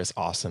vigorous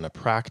asana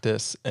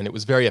practice. And it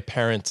was very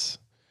apparent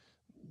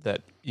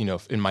that,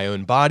 in my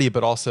own body,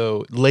 but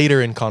also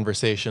later in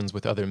conversations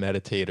with other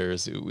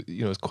meditators,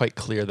 it was quite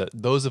clear that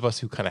those of us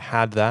who kind of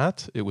had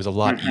that, it was a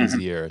lot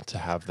easier to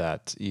have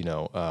that,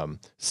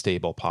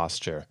 stable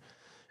posture.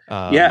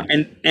 Yeah.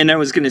 And I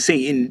was going to say,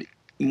 in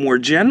more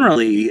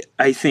generally,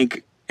 I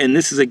think, and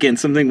this is, again,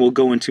 something we'll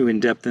go into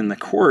in depth in the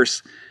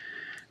course,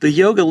 the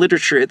yoga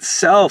literature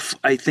itself,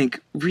 I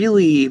think,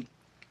 really,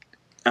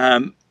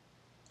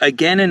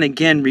 again and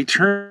again,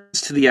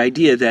 returns to the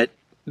idea that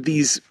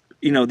these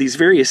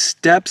various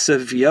steps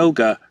of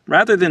yoga,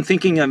 rather than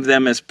thinking of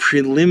them as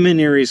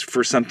preliminaries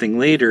for something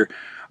later,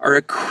 are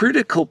a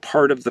critical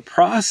part of the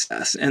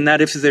process. And that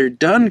if they're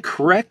done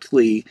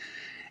correctly,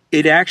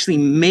 it actually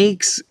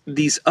makes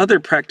these other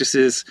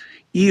practices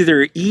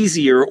either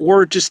easier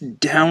or just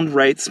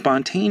downright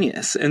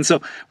spontaneous. And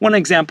so one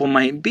example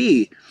might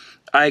be,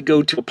 I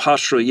go to a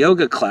postural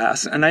yoga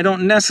class and I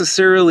don't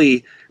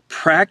necessarily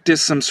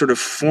practice some sort of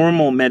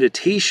formal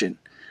meditation,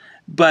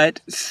 but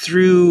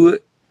through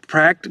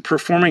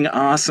performing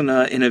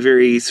asana in a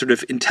very sort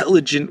of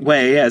intelligent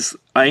way, as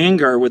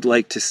Iyengar would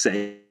like to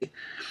say,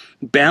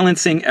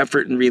 balancing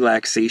effort and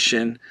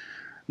relaxation,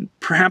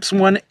 perhaps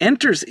one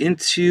enters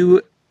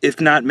into, if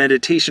not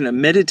meditation, a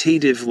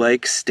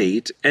meditative-like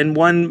state, and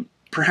one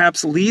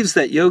perhaps leaves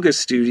that yoga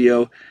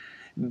studio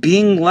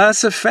being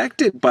less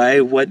affected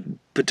by what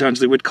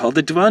Patanjali would call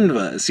the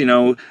dvandvas,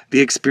 the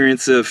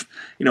experience of,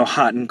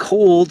 hot and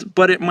cold,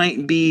 but it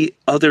might be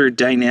other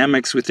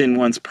dynamics within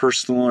one's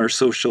personal or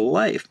social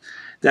life,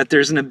 that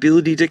there's an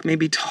ability to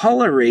maybe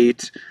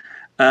tolerate,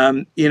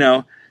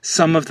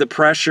 some of the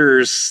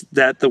pressures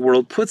that the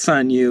world puts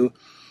on you,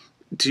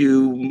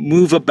 to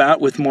move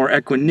about with more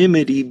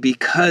equanimity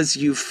because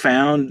you've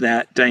found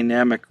that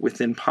dynamic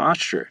within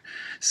posture.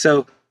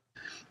 So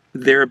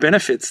there are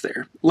benefits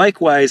there.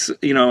 Likewise,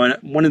 and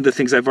one of the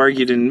things I've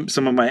argued in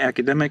some of my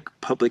academic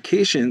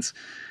publications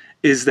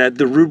is that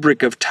the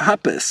rubric of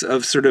tapas,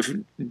 of sort of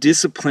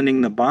disciplining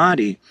the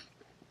body,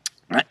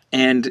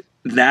 and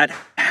that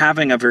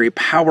having a very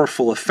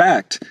powerful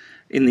effect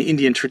in the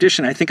Indian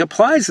tradition, I think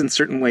applies in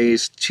certain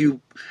ways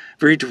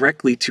very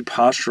directly to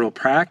postural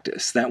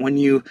practice. That when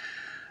you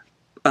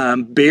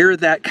bear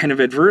that kind of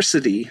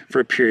adversity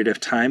for a period of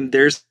time,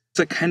 there's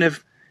a kind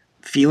of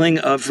feeling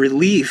of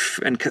relief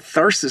and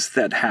catharsis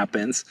that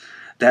happens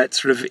that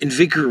sort of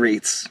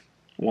invigorates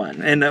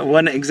one. And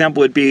one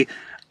example would be,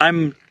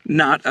 I'm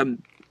not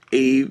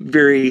a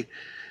very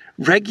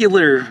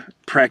regular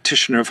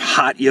practitioner of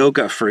hot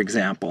yoga, for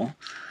example,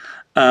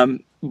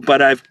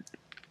 but I've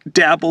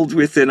dabbled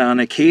with it on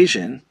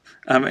occasion.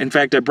 In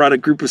fact, I brought a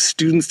group of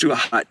students to a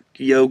hot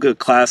yoga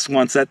class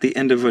once at the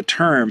end of a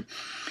term,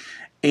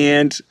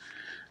 and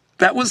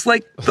that was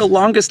like the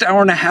longest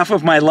hour and a half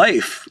of my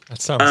life. That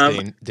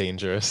sounds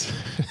dangerous.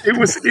 It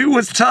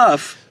was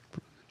tough,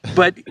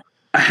 but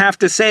I have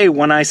to say,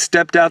 when I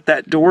stepped out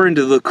that door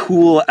into the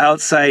cool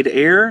outside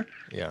air,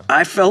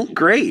 I felt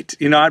great.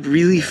 I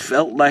really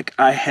felt like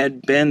I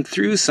had been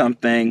through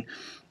something,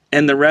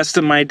 and the rest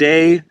of my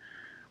day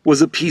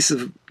was a piece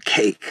of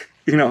cake,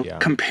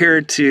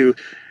 compared to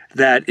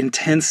that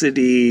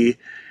intensity,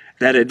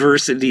 that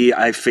adversity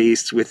I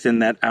faced within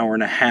that hour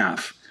and a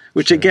half.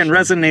 Which again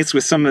resonates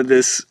with some of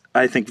this,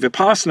 I think,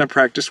 Vipassana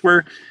practice,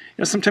 where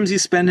sometimes you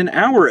spend an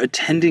hour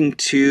attending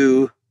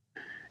to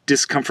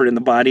discomfort in the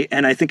body,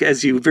 and I think,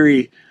 as you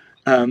very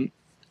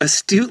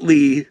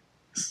astutely,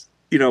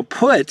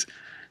 put,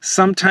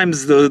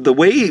 sometimes the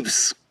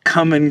waves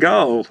come and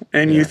go,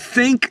 and you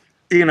think,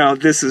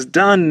 this is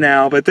done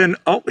now, but then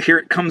here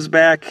it comes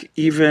back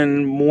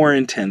even more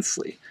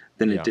intensely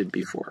than it did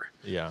before.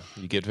 Yeah,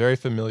 you get very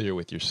familiar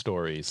with your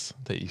stories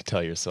that you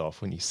tell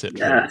yourself when you sit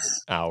for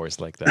hours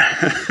like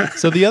that.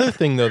 So the other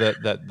thing, though,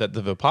 that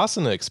the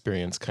Vipassana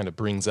experience kind of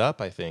brings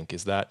up, I think,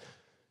 is that,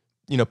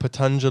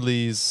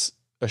 Patanjali's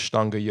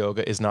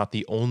Aṣṭāṅgayoga is not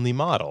the only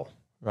model,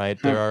 right?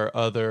 There are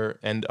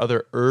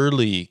other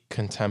early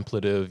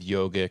contemplative,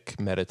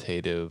 yogic,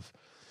 meditative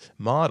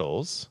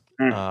models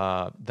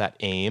that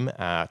aim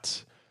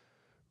at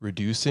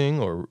reducing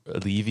or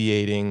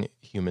alleviating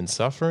human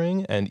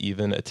suffering and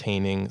even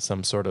attaining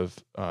some sort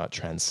of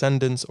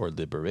transcendence or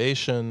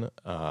liberation,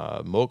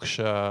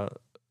 moksha,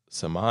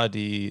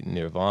 samadhi,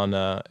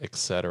 nirvana,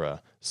 etc.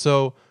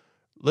 So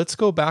let's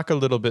go back a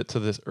little bit to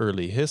this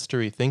early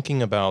history,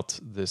 thinking about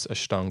this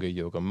Aṣṭāṅga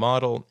yoga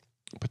model.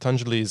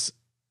 Patanjali's,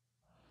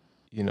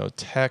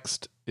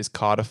 text is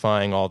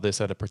codifying all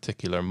this at a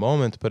particular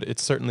moment, but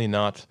it's certainly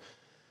not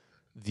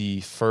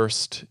the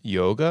first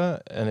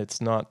yoga, and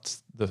it's not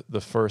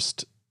the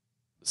first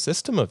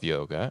system of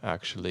yoga,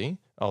 actually,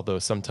 although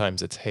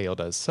sometimes it's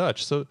hailed as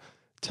such. So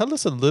tell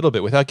us a little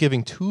bit, without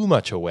giving too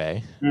much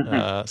away,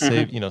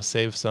 Mm-hmm.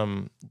 save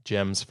some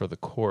gems for the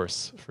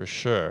course for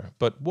sure.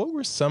 But what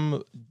were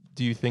some,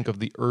 do you think, of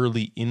the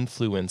early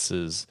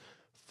influences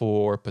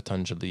for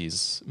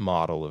Patanjali's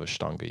model of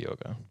Ashtanga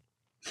yoga?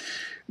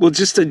 Well,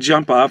 just to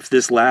jump off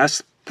this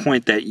last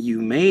point that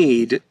you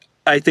made,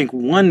 I think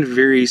one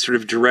very sort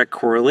of direct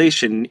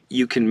correlation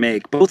you can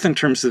make, both in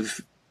terms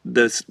of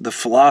the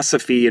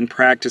philosophy and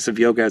practice of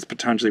yoga as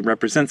Patanjali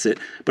represents it,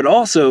 but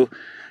also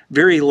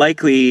very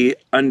likely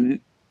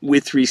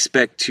with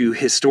respect to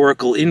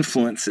historical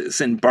influences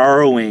and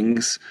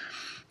borrowings,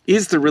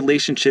 is the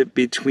relationship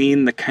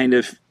between the kind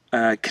of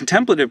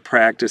contemplative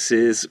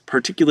practices,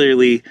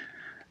 particularly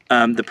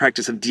the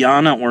practice of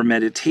dhyana or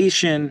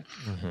meditation,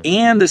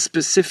 and the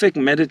specific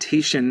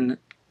meditation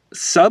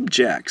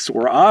subjects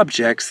or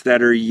objects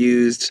that are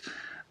used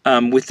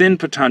within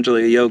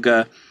Patanjali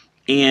Yoga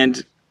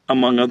and,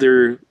 among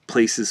other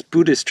places,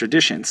 Buddhist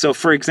tradition. So,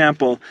 for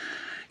example,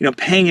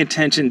 paying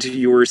attention to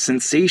your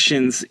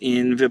sensations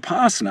in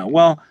Vipassana.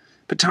 Well,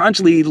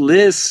 Patanjali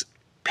lists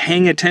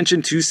paying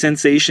attention to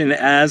sensation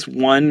as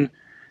one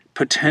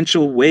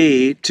potential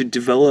way to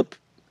develop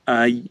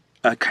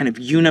a kind of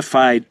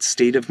unified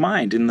state of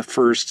mind in the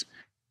first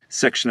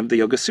section of the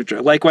Yoga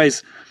Sutra.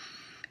 Likewise,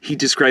 he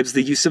describes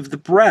the use of the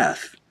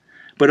breath,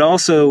 but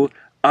also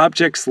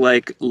objects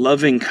like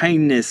loving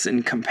kindness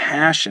and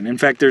compassion. In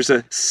fact, there's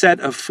a set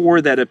of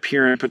 4 that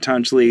appear in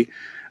Patanjali,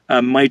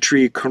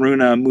 Maitri,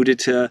 Karuna,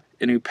 Mudita,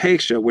 and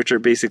Upeksha, which are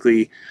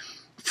basically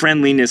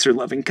friendliness or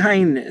loving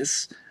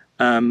kindness,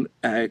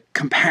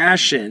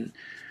 compassion,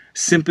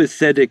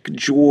 sympathetic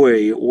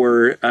joy,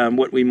 or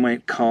what we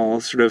might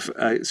call sort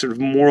of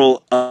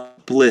moral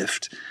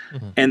uplift.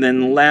 And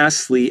then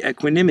lastly,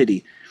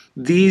 equanimity.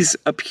 These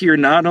appear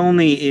not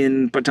only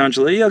in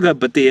Patanjali Yoga,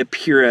 but they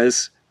appear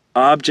as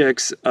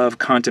objects of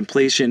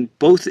contemplation,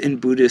 both in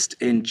Buddhist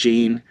and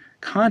Jain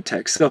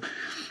context. So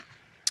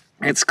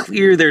it's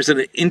clear there's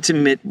an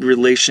intimate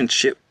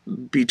relationship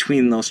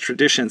between those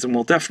traditions, and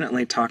we'll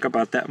definitely talk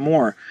about that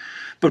more.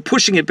 But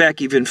pushing it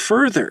back even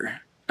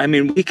further, I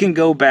mean, we can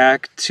go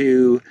back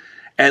to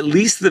at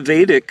least the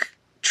Vedic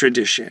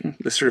tradition,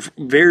 the sort of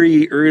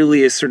very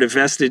earliest sort of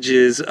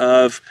vestiges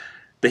of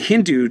the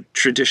Hindu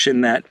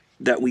tradition that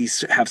we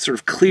have sort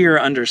of clear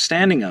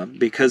understanding of,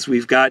 because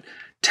we've got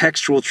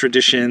textual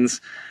traditions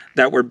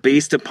that were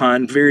based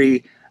upon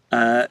very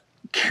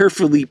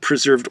carefully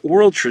preserved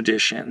oral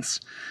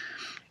traditions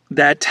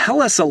that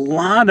tell us a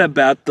lot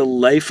about the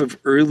life of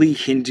early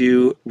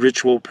Hindu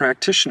ritual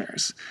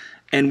practitioners.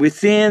 And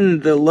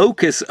within the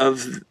locus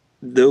of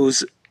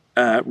those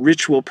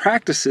ritual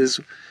practices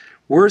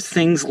were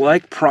things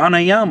like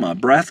pranayama,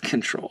 breath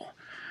control,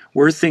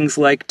 were things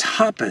like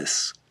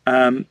tapas,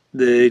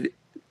 the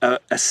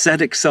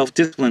ascetic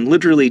self-discipline,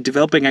 literally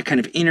developing a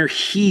kind of inner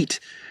heat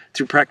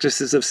through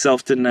practices of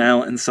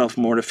self-denial and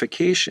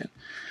self-mortification.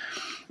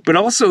 But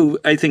also,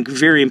 I think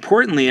very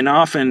importantly and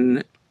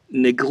often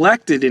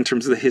neglected in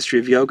terms of the history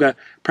of yoga,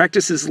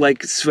 practices like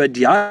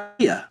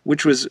svadhyaya,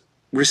 which was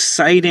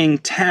reciting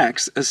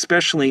texts,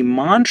 especially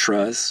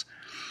mantras,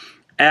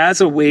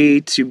 as a way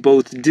to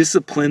both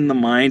discipline the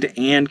mind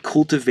and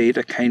cultivate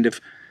a kind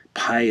of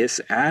pious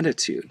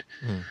attitude.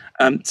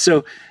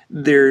 So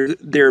there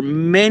are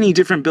many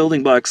different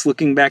building blocks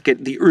looking back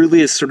at the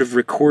earliest sort of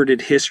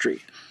recorded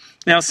history.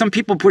 Now, some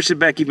people push it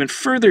back even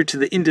further to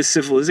the Indus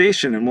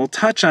civilization, and we'll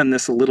touch on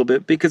this a little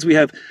bit because we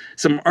have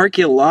some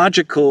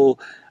archaeological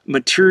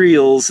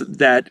materials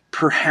that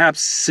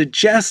perhaps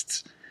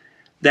suggest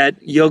that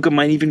yoga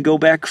might even go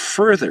back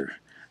further.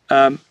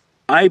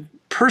 I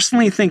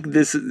personally think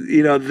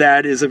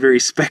that is a very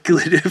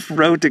speculative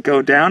road to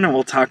go down, and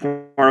we'll talk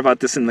more about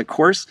this in the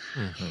course.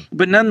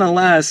 But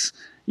nonetheless,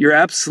 you're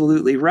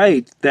absolutely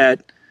right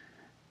that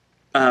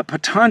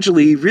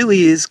Patanjali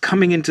really is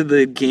coming into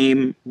the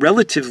game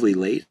relatively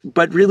late,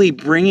 but really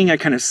bringing a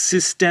kind of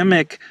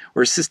systemic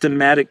or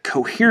systematic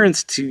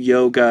coherence to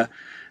yoga,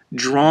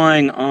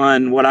 drawing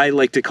on what I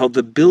like to call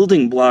the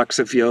building blocks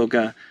of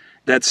yoga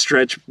that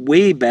stretch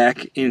way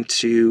back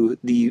into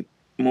the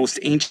most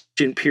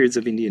ancient periods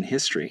of Indian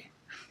history.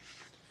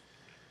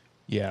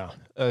 Yeah,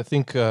 I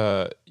think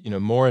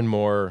more and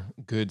more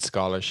good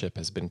scholarship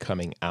has been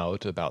coming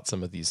out about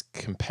some of these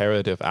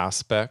comparative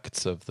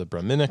aspects of the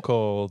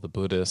Brahminical, the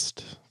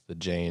Buddhist, the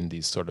Jain,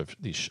 these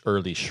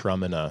early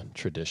Shramana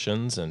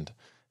traditions, and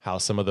how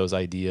some of those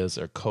ideas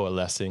are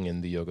coalescing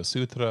in the Yoga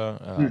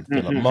Sutra.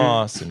 Philip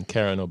Moss and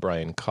Karen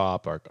O'Brien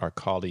Kopp are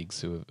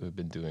colleagues who have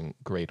been doing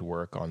great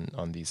work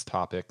on these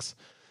topics.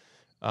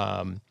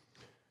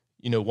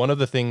 One of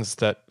the things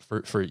that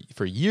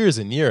for years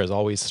and years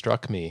always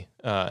struck me,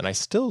 and I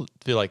still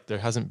feel like there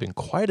hasn't been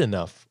quite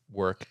enough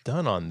work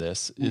done on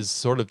this, is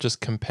sort of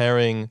just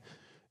comparing,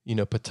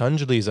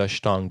 Patanjali's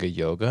Aṣṭāṅga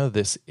yoga,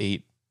 this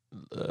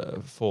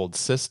 8-fold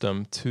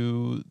system,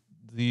 to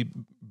the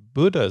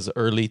Buddha's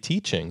early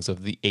teachings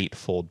of the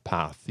 8-fold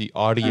path, the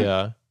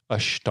Arya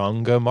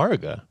Aṣṭāṅga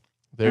Marga.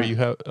 There you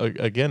have,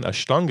 again,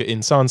 Aṣṭāṅga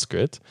in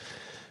Sanskrit.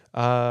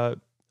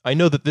 I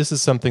know that this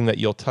is something that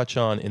you'll touch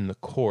on in the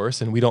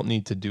course, and we don't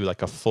need to do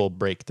like a full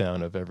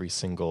breakdown of every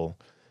single,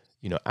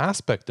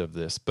 aspect of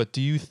this. But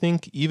do you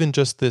think even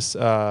just this,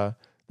 the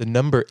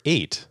number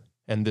 8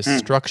 and this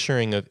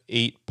structuring of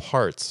 8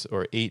 parts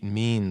or 8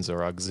 means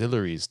or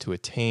auxiliaries to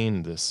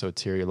attain this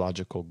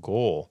soteriological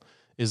goal,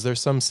 is there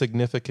some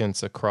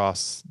significance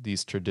across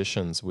these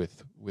traditions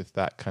with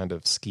that kind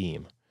of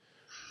scheme?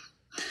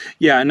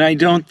 Yeah, and I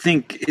don't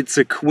think it's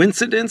a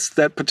coincidence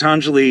that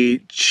Patanjali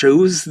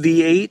chose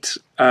the 8.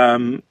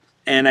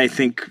 And I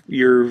think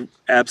you're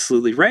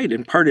absolutely right.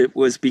 In part, it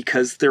was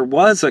because there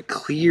was a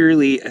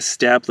clearly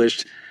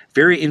established,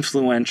 very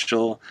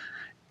influential,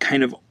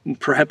 kind of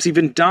perhaps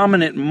even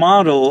dominant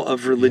model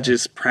of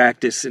religious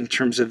practice in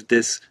terms of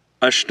this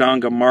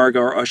Aṣṭāṅga Marga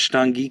or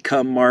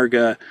Aṣṭāṅgika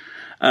Marga.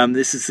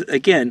 This is,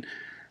 again,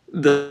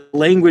 the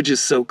language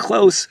is so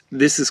close.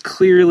 This is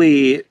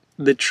clearly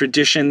the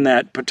tradition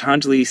that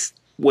Patanjali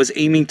was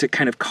aiming to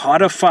kind of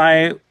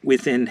codify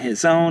within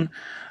his own.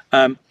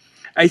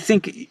 I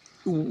think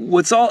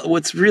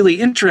what's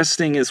really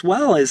interesting as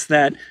well is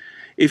that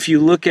if you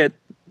look at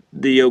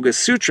the Yoga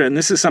Sutra, and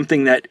this is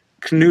something that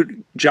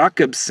Knut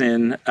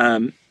Jacobsen,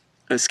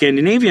 a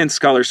Scandinavian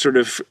scholar, sort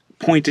of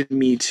pointed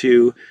me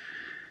to,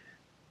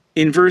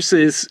 in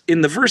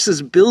the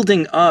verses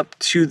building up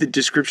to the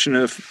description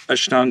of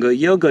Aṣṭāṅga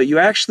Yoga, you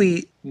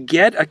actually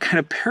get a kind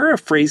of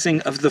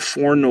paraphrasing of the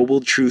Four Noble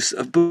Truths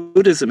of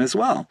Buddhism as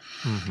well.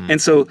 And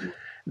so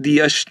the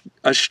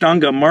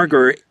Aṣṭāṅga Marga,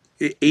 or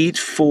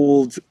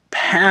eightfold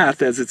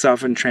path, as it's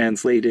often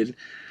translated,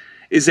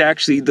 is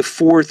actually the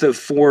fourth of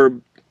 4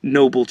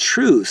 noble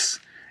truths.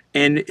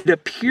 And it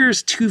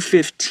appears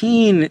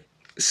 215,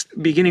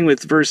 beginning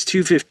with verse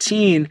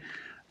 215,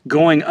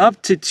 going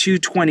up to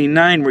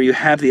 229, where you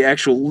have the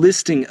actual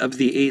listing of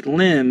the 8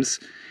 limbs,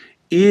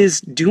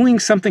 is doing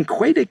something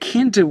quite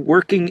akin to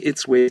working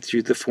its way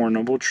through the Four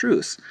Noble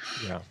Truths.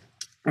 Yeah.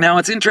 Now,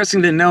 it's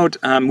interesting to note,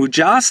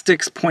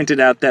 Mujastics pointed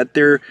out that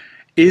there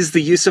is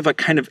the use of a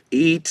kind of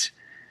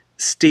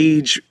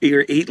 8-stage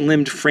or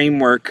 8-limbed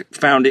framework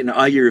found in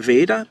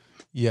Ayurveda.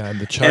 Yeah, and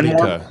the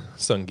Charita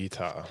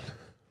Samgita.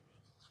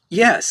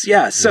 Yes,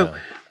 yeah. So,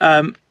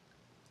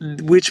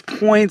 which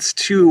points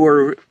to,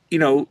 or,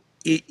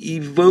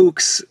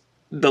 evokes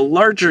the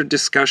larger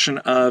discussion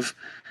of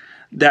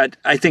that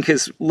I think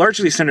is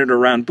largely centered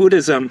around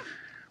Buddhism,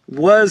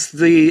 was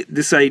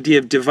this idea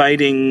of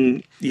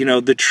dividing,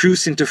 the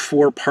truths into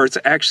 4 parts,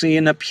 actually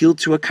an appeal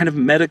to a kind of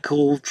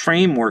medical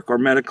framework or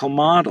medical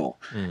model.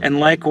 And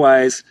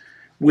likewise,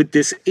 would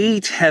this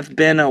 8 have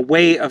been a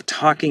way of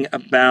talking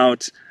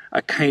about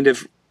a kind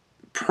of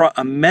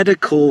a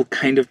medical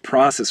kind of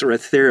process or a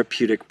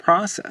therapeutic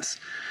process?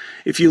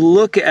 If you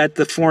look at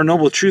the Four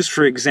Noble Truths,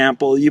 for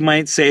example, you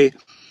might say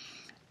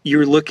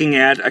you're looking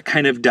at a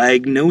kind of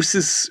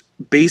diagnosis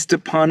based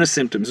upon a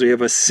symptom. So you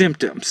have a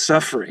symptom,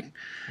 suffering.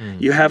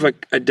 You have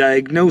a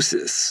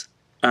diagnosis.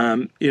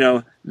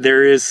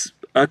 There is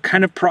a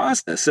kind of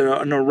process,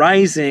 an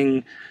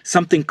arising,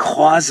 something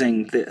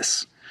causing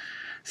this.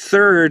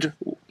 Third,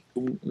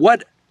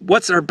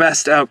 what's our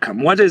best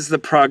outcome? What is the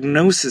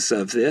prognosis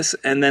of this?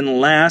 And then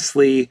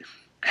lastly,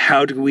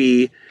 how do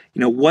we,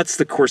 what's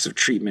the course of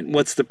treatment?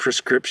 What's the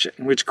prescription?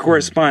 Which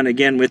correspond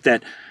again with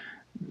that,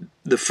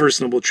 the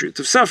first noble truth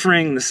of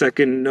suffering, the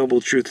second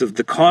noble truth of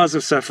the cause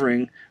of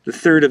suffering, the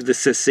third of the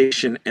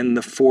cessation, and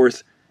the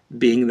fourth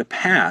being the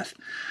path.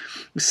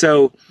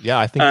 So yeah,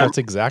 I think that's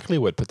exactly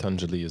what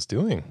Patanjali is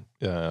doing.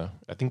 I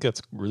think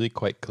that's really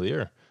quite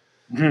clear.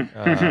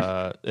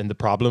 And the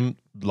problem,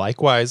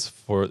 likewise,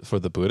 for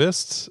the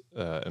Buddhists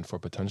and for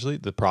Patanjali,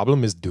 the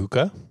problem is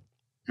dukkha,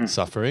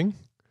 suffering,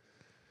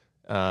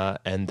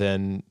 and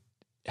then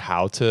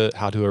how to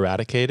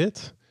eradicate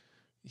it.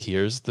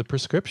 Here's the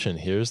prescription.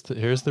 Here's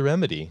the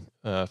remedy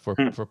for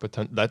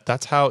Patanjali.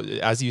 That's how,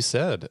 as you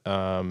said,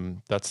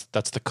 that's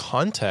the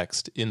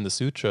context in the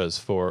sutras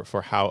for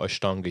how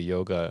Aṣṭāṅga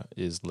Yoga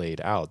is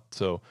laid out.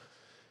 So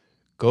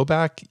go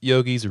back,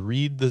 yogis,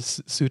 read the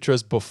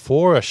sutras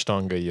before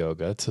Aṣṭāṅga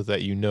Yoga so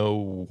that you know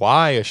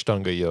why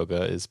Aṣṭāṅga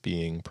Yoga is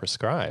being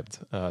prescribed.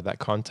 That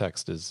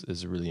context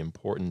is really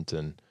important,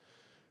 and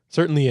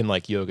certainly in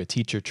like yoga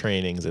teacher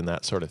trainings and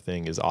that sort of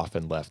thing is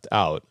often left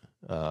out.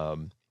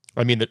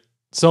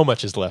 So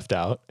much is left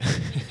out.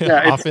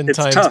 Yeah, oftentimes,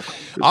 it's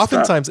tough.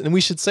 Oftentimes, and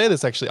we should say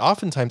this actually,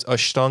 oftentimes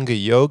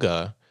Aṣṭāṅga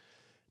Yoga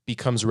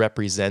becomes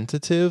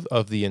representative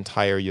of the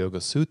entire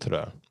Yoga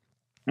Sutra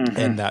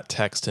and that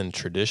text and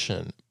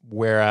tradition,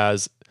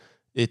 whereas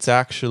it's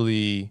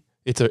actually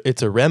it's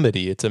a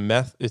remedy, it's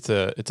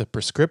a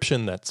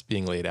prescription that's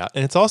being laid out,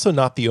 and it's also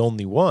not the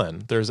only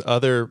one. There's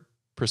other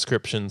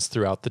prescriptions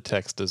throughout the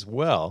text as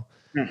well,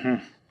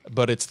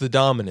 but it's the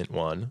dominant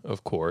one,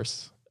 of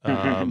course.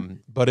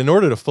 But in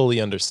order to fully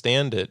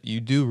understand it,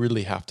 you do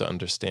really have to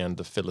understand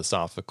the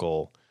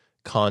philosophical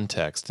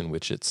context in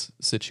which it's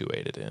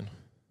situated in.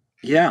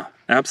 Yeah,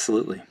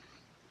 absolutely.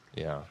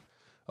 Yeah.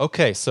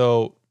 Okay,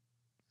 so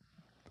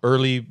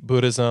early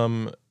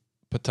Buddhism,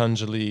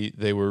 Patanjali,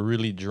 they were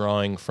really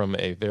drawing from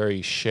a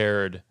very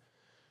shared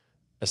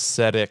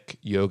ascetic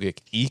yogic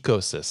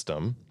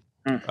ecosystem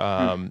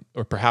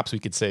or perhaps we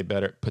could say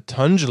better,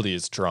 Patanjali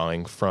is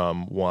drawing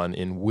from one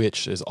in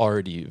which is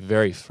already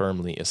very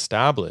firmly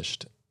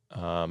established,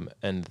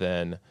 and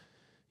then,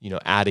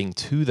 adding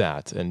to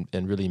that and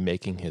really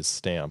making his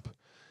stamp.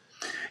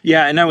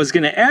 Yeah, and I was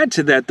going to add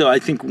to that, though, I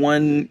think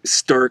one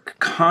stark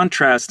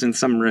contrast in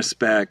some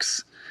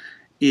respects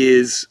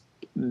is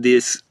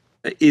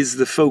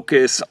the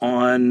focus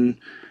on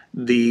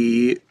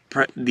the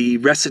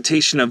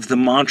recitation of the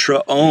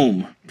mantra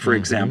Om, for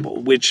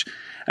example, which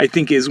I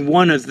think is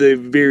one of the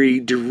very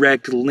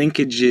direct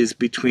linkages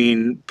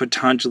between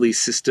Patanjali's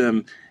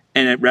system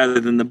and it, rather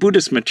than the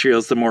Buddhist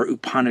materials, the more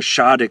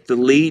Upanishadic, the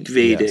late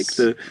Vedic,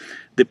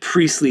 the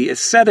priestly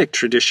ascetic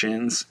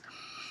traditions,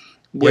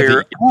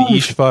 where the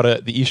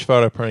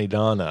Ishvara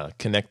Pranidhana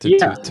connected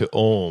to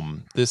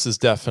Om. This is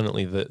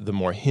definitely the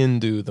more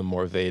Hindu, the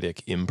more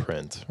Vedic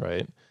imprint,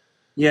 right?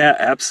 Yeah,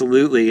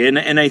 absolutely.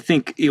 And I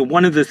think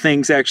one of the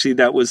things actually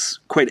that was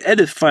quite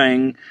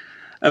edifying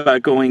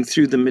about going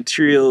through the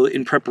material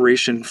in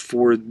preparation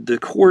for the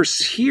course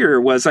here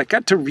was I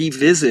got to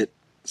revisit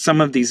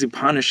some of these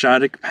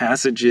Upanishadic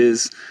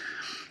passages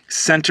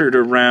centered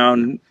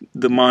around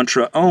the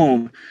mantra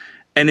Om.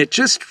 And it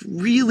just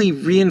really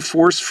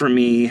reinforced for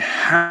me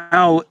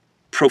how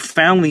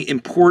profoundly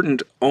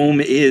important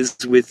Om is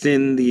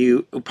within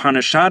the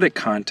Upanishadic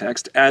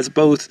context as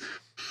both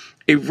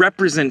a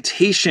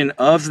representation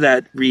of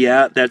that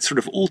sort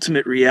of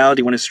ultimate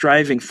reality one is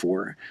striving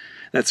for,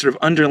 that sort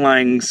of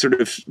underlying sort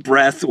of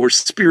breath or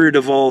spirit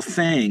of all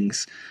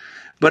things,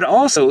 but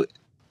also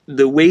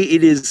the way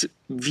it is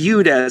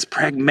viewed as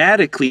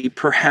pragmatically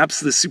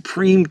perhaps the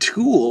supreme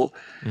tool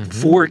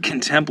for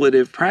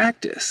contemplative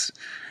practice.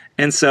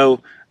 And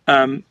so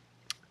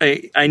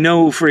I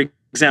know, for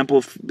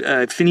example,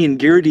 Finian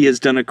Girdi has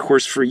done a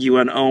course for you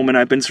on Om, and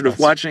I've been sort of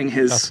watching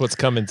his... That's what's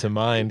coming to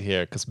mind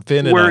here, because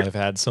Finn and I have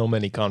had so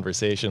many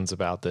conversations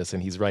about this,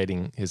 and he's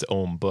writing his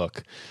Om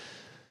book.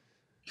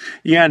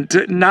 Yeah, and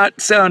to not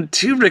sound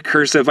too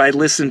recursive, I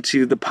listened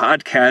to the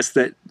podcast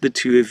that the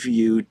two of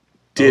you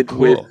did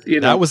with...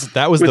 that was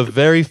the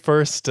very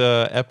first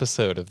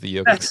episode of the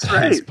Yoga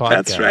Studies podcast.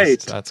 That's right.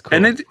 That's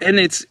cool. And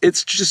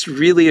it's just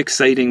really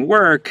exciting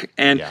work.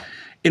 And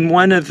in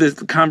one of the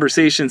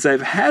conversations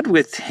I've had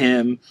with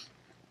him,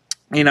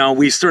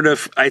 we sort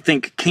of, I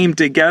think, came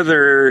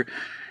together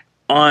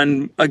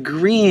on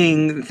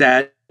agreeing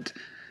that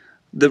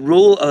the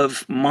role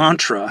of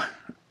mantra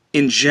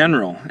in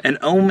general, and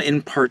Om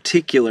in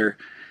particular,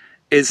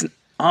 is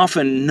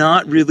often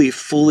not really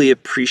fully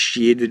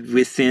appreciated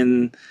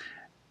within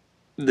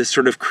the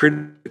sort of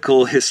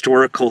critical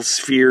historical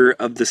sphere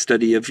of the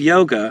study of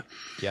yoga.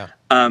 Yeah.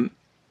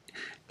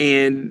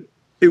 And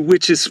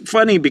which is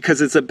funny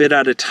because it's a bit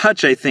out of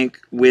touch, I think,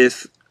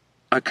 with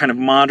a kind of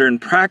modern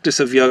practice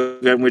of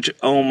yoga in which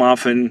Om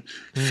often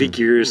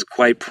figures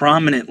quite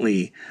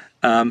prominently,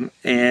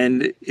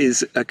 and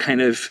is a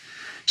kind of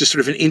just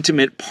sort of an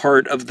intimate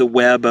part of the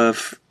web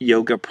of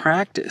yoga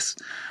practice.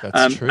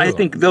 That's true. I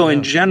think, though,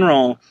 in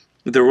general,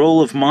 the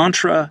role of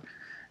mantra,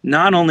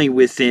 not only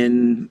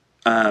within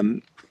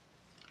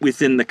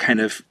the kind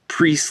of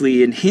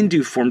priestly and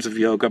Hindu forms of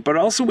yoga, but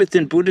also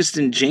within Buddhist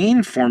and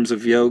Jain forms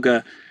of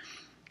yoga,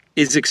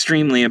 is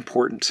extremely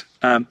important.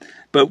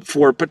 But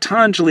for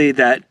Patanjali,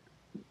 that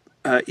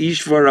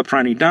Ishvara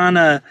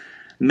Pranidhana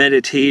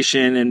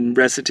meditation and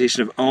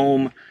recitation of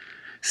Om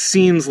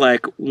seems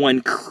like one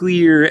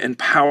clear and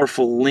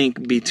powerful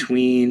link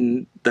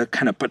between the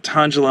kind of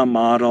Patanjala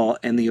model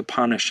and the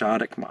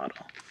Upanishadic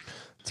model.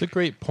 It's a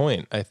great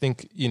point. I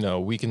think,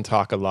 we can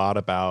talk a lot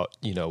about,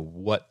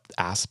 what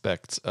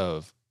aspects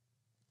of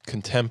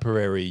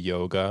contemporary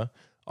yoga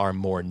are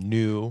more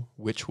new,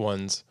 which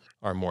ones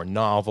are more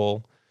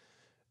novel,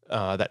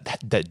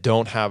 that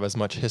don't have as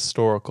much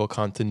historical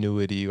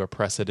continuity or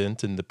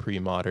precedent in the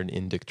pre-modern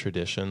Indic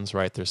traditions,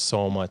 right? There's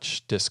so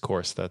much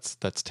discourse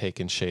that's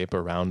taken shape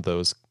around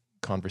those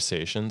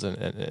conversations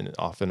and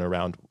often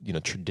around,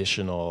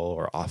 traditional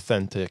or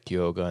authentic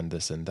yoga and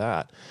this and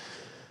that.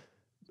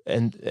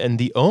 And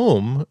the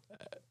Om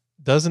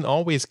doesn't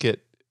always get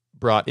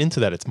brought into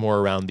that. It's more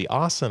around the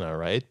asana,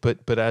 right?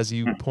 But as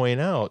you point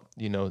out,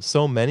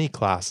 so many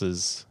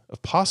classes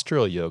of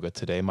postural yoga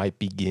today might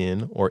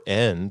begin or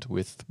end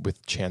with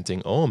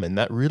chanting Om, and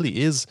that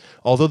really is,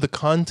 although the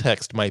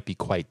context might be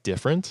quite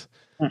different,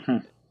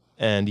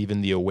 and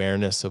even the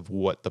awareness of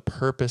what the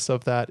purpose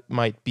of that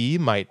might be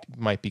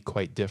might be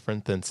quite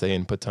different than, say,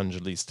 in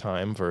Patanjali's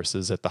time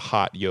versus at the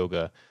hot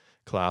yoga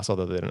class,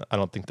 although I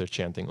don't think they're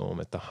chanting Om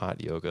at the hot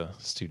yoga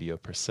studio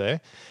per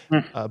se.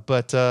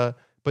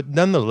 But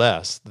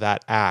nonetheless,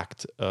 that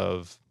act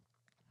of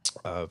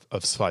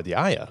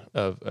svadhyaya,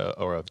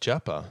 or of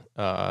japa,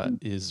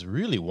 is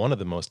really one of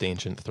the most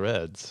ancient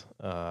threads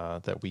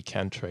that we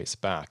can trace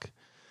back.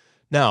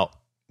 Now,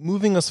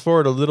 moving us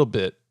forward a little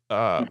bit,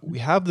 we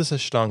have this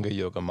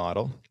Aṣṭāṅgayoga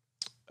model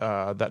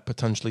that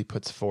Patanjali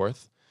puts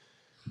forth.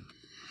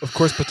 Of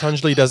course,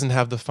 Patanjali doesn't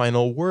have the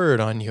final word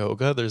on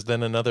yoga. There's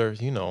then another,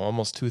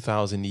 almost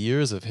 2,000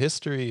 years of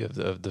history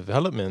of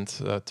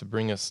development to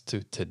bring us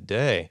to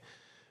today.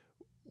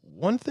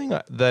 one thing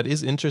that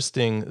is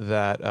interesting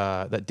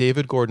that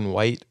David Gordon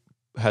White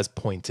has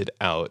pointed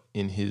out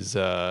in his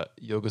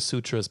Yoga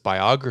Sutras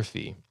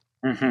biography,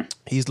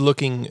 he's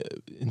looking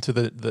into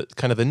the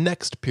kind of the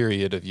next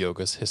period of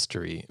yoga's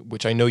history,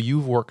 which I know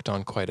you've worked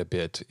on quite a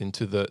bit,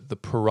 into the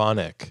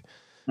Purāṇic,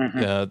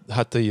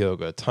 Hatha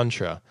Yoga,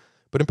 Tantra,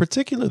 but in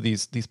particular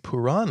these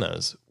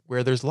Puranas,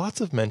 where there's lots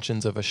of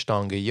mentions of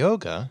Aṣṭāṅga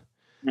yoga,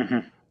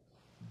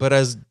 but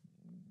as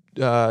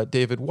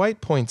David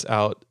White points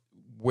out,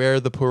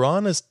 where the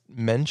Puranas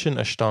mention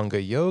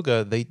Aṣṭāṅga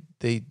yoga,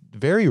 they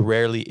very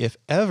rarely, if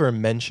ever,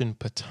 mention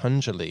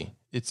Patañjali.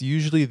 It's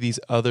usually these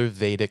other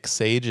Vedic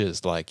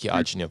sages like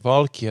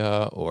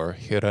Yajnavalkya or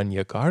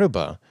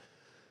Hiranyagarbha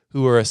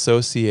who are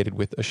associated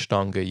with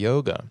Aṣṭāṅga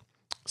yoga.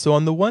 So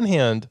on the one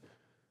hand,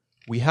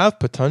 we have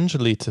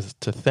Patañjali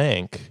to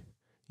thank,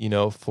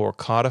 for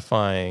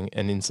codifying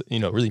and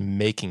really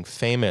making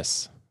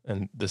famous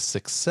and the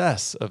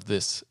success of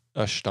this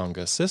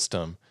Aṣṭāṅga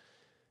system.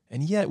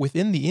 And yet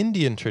within the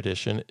Indian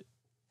tradition,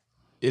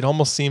 it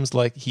almost seems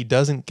like he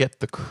doesn't get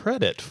the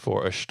credit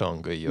for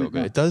Aṣṭāṅga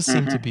yoga. It does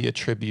seem to be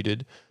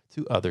attributed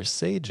to other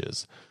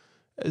sages.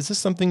 Is this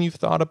something you've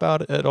thought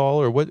about at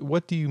all, or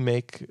what do you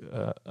make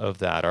of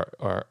that?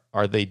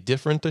 Are they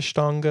different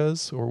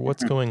Aṣṭāṅgas, or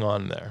what's going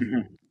on there?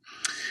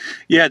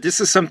 Yeah,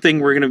 this is something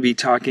we're going to be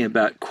talking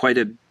about quite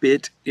a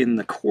bit in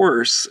the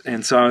course,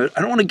 and so I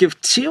don't want to give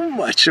too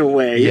much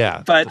away.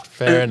 Yeah, but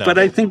fair enough. But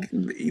I think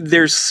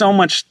there's so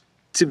much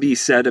to be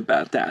said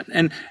about that,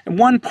 and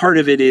one part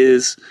of it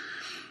is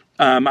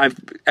I've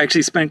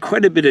actually spent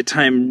quite a bit of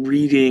time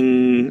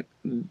reading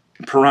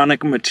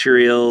Purāṇic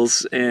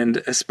materials, and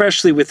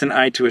especially with an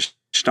eye to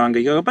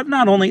Aṣṭāṅga yoga, but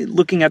not only,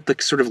 looking at the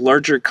sort of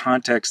larger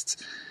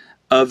context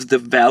of the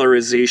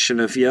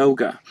valorization of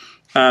yoga.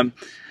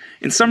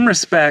 In some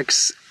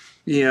respects,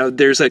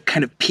 there's a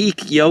kind of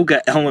peak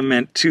yoga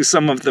element to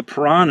some of the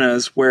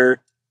Puranas where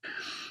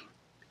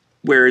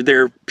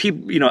there are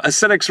people,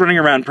 ascetics running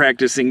around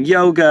practicing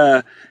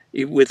yoga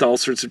with all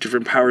sorts of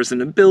different powers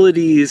and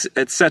abilities,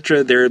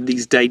 etc. There are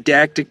these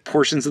didactic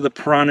portions of the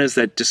Puranas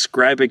that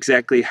describe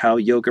exactly how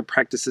yoga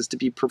practice is to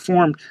be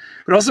performed.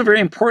 But also, very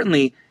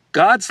importantly,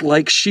 gods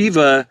like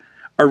Shiva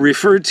are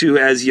referred to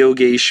as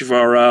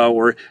Yogeshvara,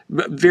 or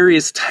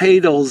various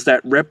titles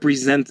that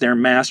represent their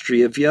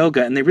mastery of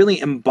yoga. And they really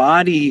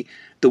embody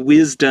the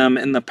wisdom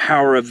and the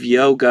power of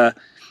yoga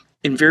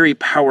in very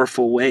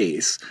powerful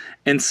ways.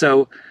 And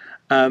so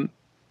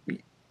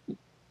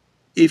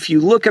if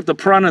you look at the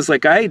Puranas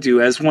like I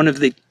do as one of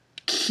the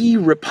key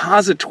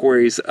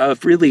repositories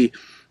of really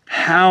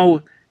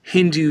how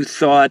Hindu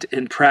thought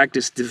and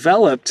practice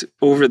developed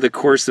over the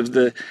course of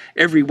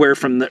everywhere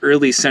from the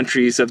early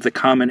centuries of the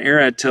Common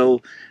Era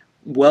till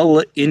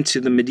well into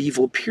the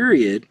medieval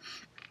period,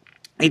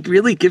 it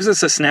really gives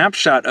us a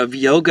snapshot of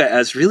yoga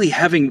as really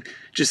having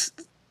just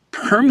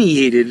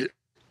permeated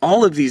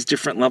all of these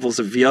different levels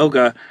of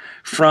yoga,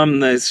 from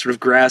the sort of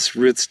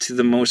grassroots to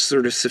the most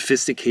sort of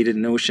sophisticated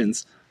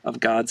notions of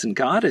gods and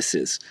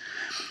goddesses.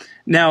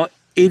 Now,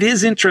 it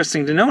is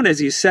interesting to note,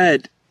 as you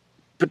said,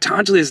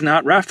 Patanjali is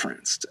not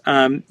referenced.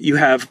 You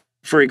have,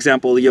 for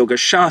example, Yoga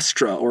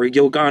Shastra or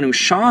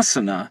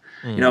Yoganushasana.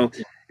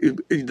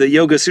 The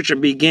Yoga Sutra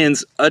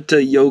begins Atta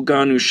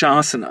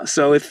Yoganushasana.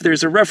 So if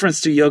there's a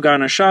reference to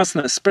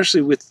Yoganushasana,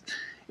 especially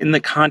in the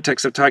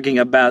context of talking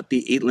about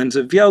the 8 limbs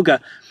of yoga,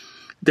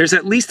 there's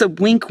at least a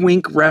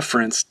wink-wink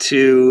reference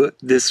to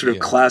this sort of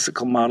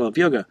classical model of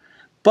yoga.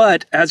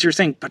 But as you're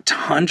saying,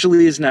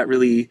 Patanjali is not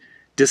really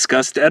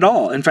discussed at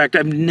all. In fact,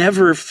 I've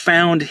never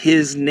found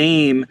his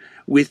name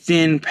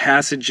within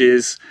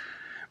passages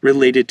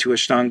related to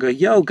Aṣṭāṅga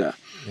yoga.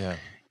 Yeah.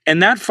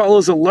 And that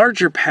follows a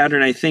larger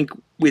pattern, I think,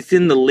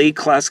 within the late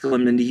classical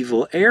and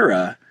medieval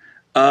era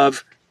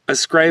of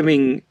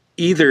ascribing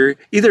either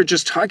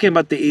just talking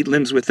about the 8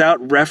 limbs without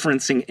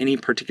referencing any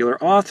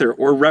particular author,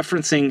 or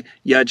referencing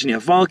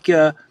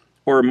Yajnavalkya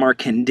or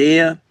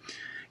Markandeya.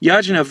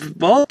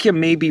 Yajnavalkya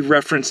may be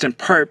referenced in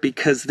part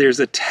because there's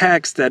a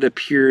text that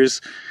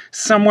appears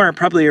somewhere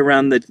probably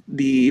around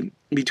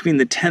between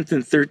the 10th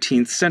and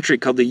 13th century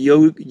called the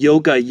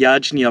Yoga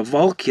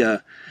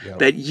Yajnavalkya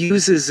that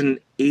uses an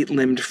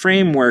 8-limbed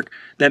framework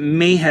that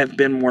may have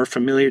been more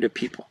familiar to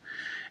people.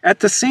 At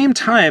the same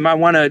time, I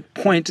want to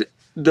point,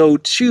 though,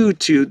 to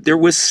there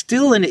was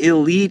still an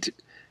elite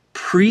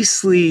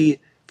priestly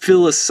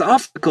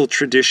philosophical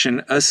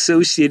tradition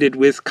associated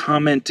with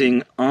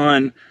commenting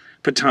on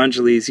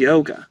Patanjali's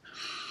yoga,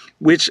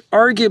 which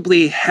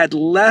arguably had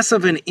less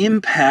of an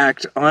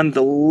impact on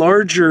the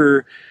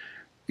larger,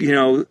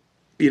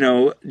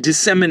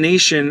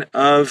 dissemination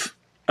of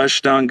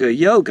Aṣṭāṅga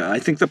yoga. I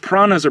think the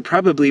Puranas are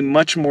probably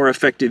much more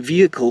effective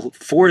vehicle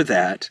for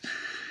that.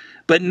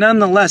 But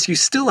nonetheless, you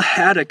still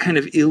had a kind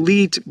of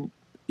elite,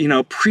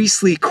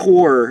 priestly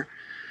core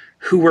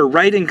who were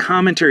writing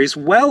commentaries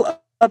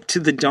well up to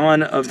the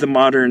dawn of the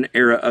modern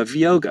era of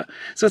yoga.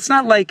 So it's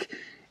not like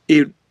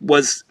it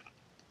was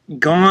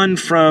gone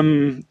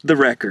from the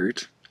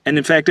record. And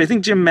in fact, I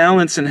think Jim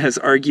Mallinson has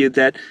argued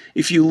that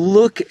if you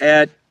look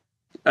at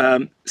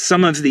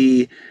some of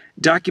the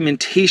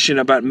documentation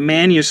about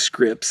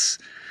manuscripts,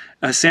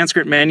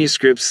 Sanskrit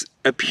manuscripts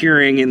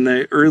appearing in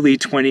the early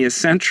 20th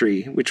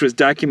century, which was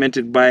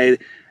documented by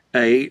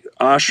a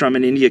ashram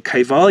in India,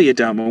 Kaivalya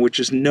Dhamma, which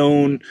is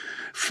known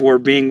for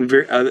being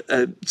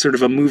sort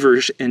of a mover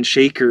and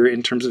shaker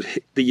in terms of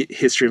the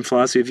history and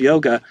philosophy of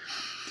yoga.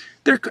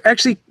 There are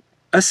actually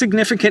a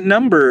significant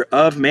number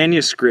of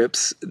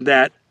manuscripts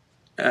that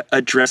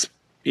address,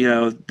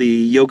 the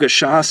Yoga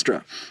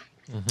Shastra.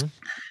 Mm-hmm.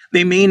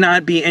 They may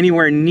not be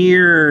anywhere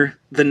near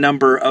the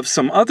number of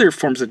some other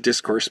forms of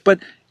discourse, but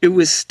it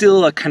was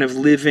still a kind of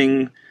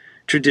living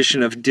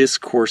tradition of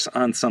discourse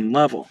on some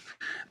level.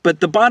 But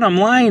the bottom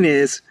line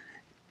is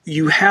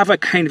you have a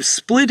kind of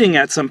splitting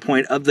at some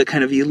point of the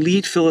kind of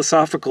elite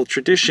philosophical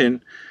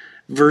tradition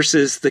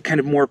versus the kind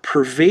of more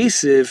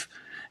pervasive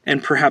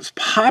and perhaps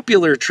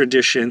popular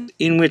tradition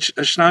in which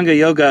Aṣṭāṅga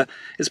Yoga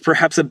is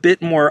perhaps a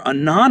bit more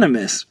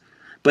anonymous,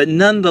 but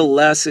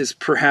nonetheless is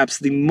perhaps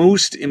the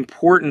most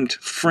important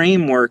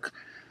framework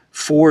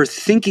for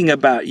thinking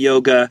about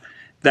yoga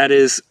that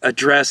is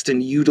addressed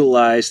and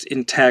utilized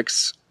in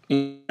texts,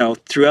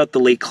 throughout the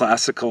late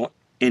classical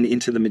and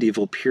into the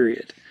medieval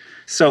period.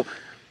 So,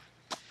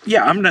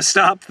 yeah, I'm going to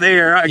stop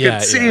there. I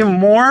could say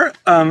more.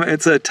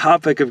 It's a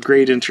topic of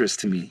great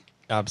interest to me.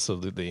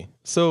 Absolutely.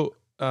 So,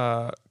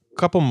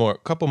 couple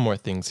more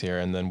things here,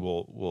 and then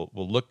we'll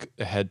look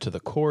ahead to the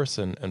course,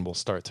 and we'll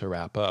start to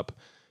wrap up.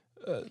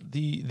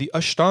 The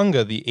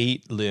Aṣṭāṅga, the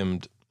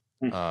 8-limbed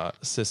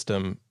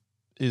system,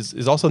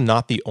 is also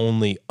not the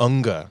only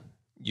Anga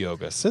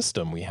yoga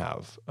system we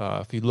have.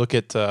 If you look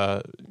at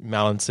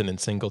Mallinson and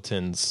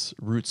Singleton's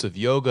Roots of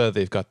Yoga,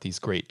 they've got these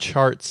great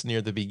charts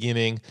near the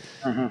beginning,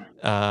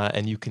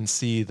 and you can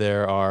see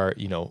there are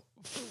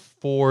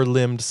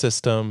 4-limbed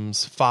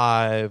systems,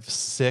 5,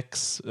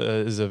 6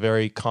 is a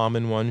very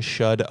common one.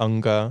 Shad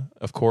Anga,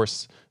 of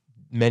course,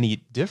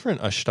 many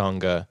different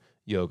Aṣṭāṅga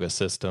yoga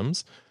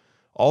systems,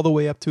 all the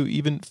way up to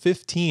even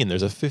 15.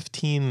 There's a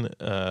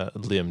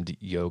 15-limbed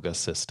yoga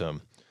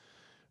system.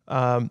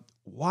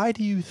 Why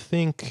do you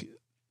think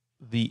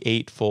the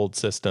 8-fold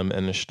system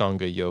and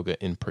Aṣṭāṅga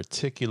yoga in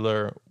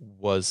particular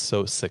was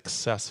so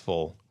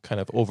successful kind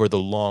of over the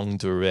longue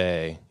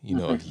durée,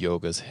 of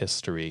yoga's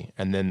history?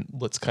 And then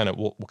we'll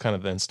kind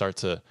of then start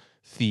to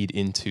feed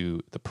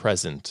into the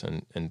present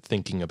and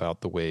thinking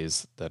about the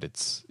ways that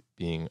it's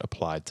being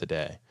applied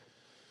today.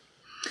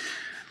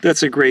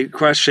 That's a great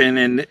question.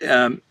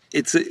 And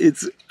it's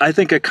I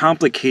think, a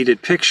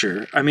complicated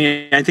picture. I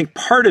mean, I think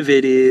part of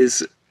it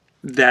is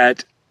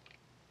that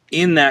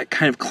in that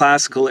kind of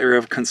classical era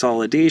of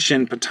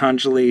consolidation,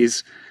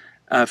 Patanjali's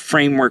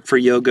framework for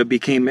yoga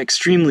became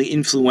extremely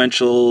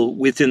influential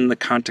within the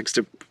context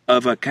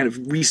of a kind of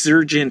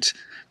resurgent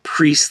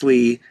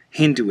priestly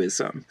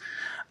Hinduism.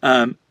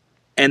 And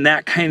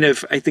that kind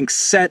of, I think,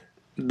 set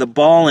the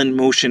ball in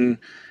motion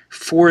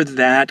for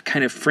that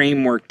kind of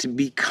framework to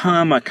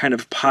become a kind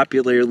of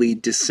popularly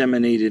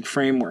disseminated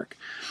framework.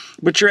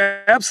 But you're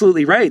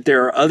absolutely right.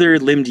 There are other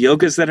limbed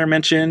yogas that are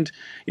mentioned.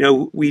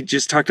 We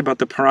just talked about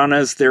the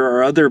Puranas. There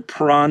are other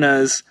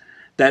Puranas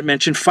that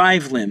mention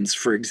 5 limbs,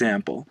 for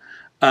example.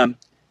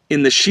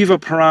 In the Shiva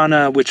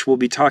Purana, which we'll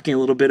be talking a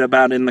little bit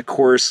about in the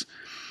course,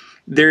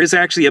 there is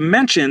actually a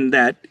mention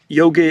that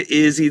yoga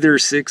is either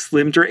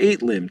 6-limbed or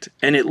 8-limbed.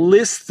 And it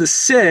lists the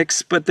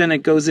 6, but then it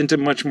goes into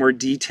much more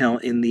detail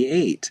in the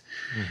 8.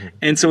 Mm-hmm.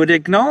 And so it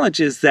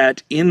acknowledges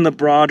that in the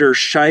broader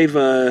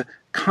Shaiva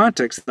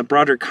context, the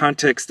broader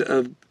context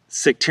of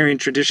sectarian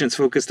traditions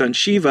focused on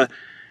Shiva,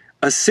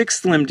 a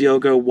 6-limbed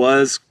yoga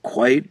was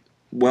quite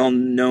well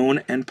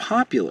known and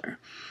popular.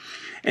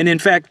 And in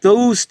fact,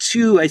 those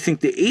two, I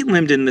think the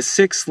 8-limbed and the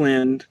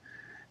 6-limbed,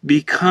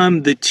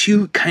 become the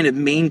two kind of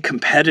main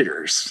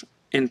competitors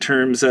in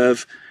terms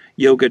of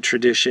yoga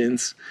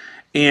traditions.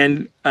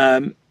 And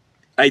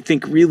I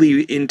think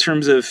really in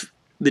terms of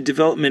the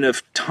development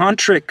of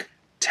tantric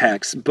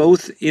texts,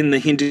 both in the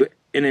Hindu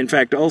and in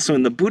fact also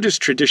in the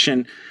Buddhist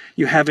tradition,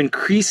 you have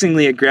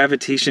increasingly a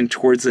gravitation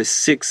towards a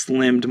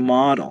 6-limbed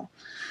model.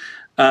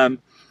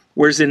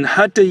 Whereas in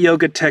Hatha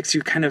yoga texts,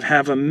 you kind of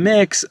have a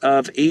mix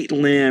of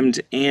 8-limbed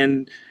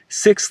and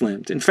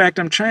 6-limbed. In fact,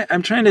 I'm trying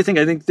to think.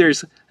 I think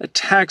there's a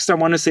text, I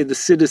want to say the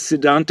Siddha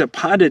Siddhanta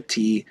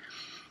Padati,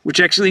 which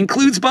actually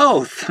includes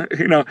both.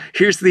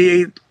 Here's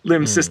the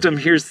 8-limb system,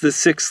 here's the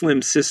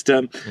 6-limb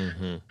system,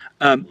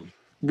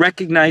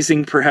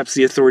 recognizing perhaps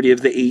the authority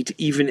of the 8,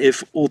 even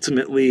if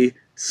ultimately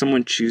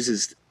someone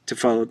chooses to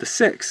follow the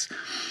 6.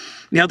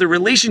 Now, the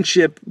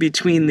relationship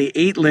between the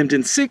 8-limbed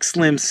and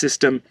 6-limb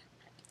system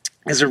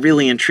is a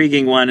really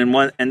intriguing one,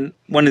 and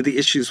one of the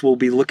issues we'll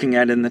be looking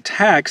at in the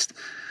text.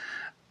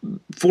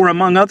 For,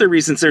 among other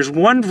reasons, there's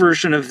one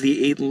version of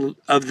the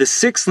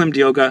 6-limbed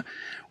yoga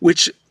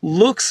which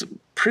looks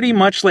pretty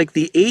much like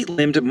the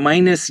 8-limbed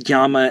minus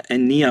yama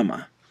and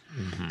niyama.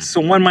 Mm-hmm.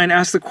 So one might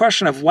ask the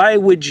question of why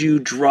would you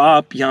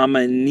drop yama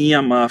and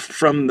niyama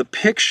from the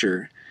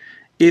picture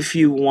if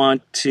you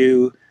want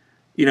to,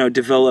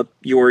 develop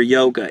your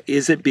yoga?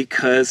 Is it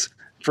because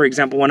For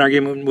example, one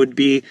argument would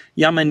be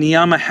yama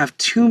niyama have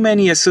too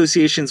many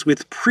associations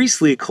with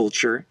priestly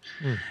culture.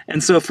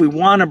 And so if we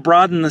want to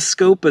broaden the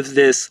scope of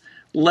this,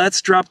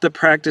 let's drop the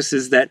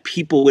practices that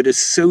people would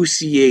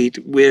associate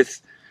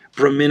with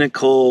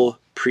Brahminical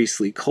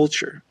priestly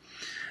culture.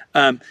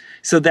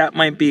 So that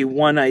might be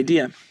one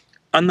idea.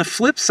 On the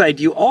flip side,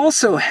 you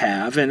also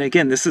have, and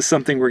again, this is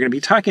something we're going to be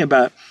talking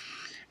about,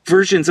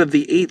 versions of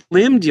the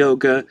eight-limbed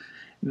yoga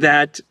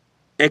that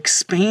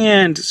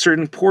expand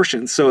certain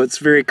portions. So it's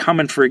very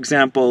common, for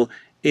example,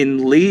 in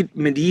late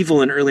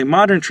medieval and early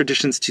modern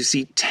traditions to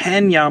see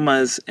 10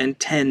 yamas and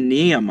 10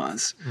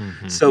 niyamas.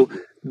 So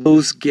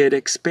those get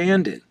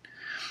expanded.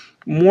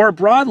 More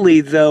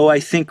broadly, though, I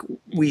think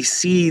we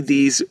see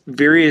these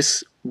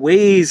various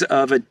ways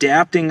of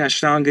adapting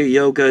Aṣṭāṅga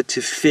yoga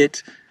to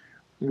fit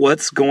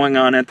what's going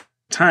on at the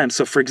time.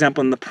 So, for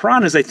example, in the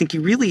Puranas, I think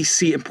you really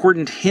see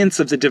important hints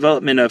of the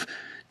development of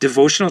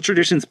devotional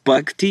traditions,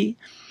 bhakti,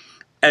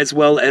 as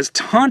well as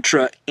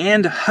tantra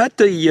and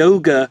hatha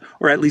yoga,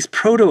 or at least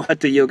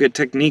proto-hatha yoga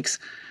techniques,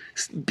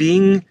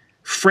 being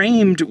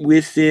framed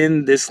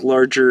within this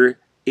larger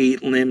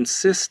eight-limbed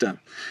system.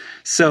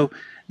 So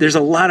there's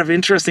a lot of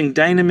interesting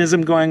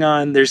dynamism going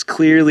on. There's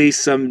clearly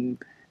some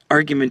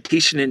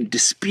argumentation and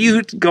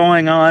dispute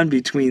going on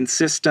between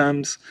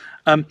systems.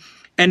 And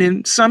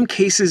in some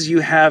cases you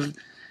have,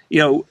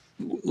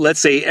 let's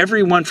say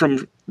everyone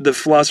from the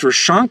philosopher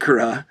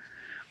Shankara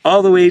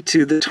all the way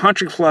to the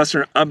tantric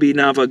philosopher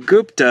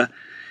Abhinavagupta,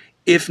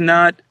 if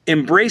not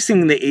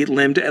embracing the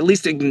eight-limbed, at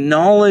least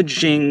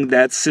acknowledging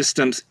that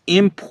system's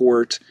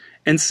import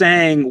and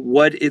saying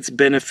what its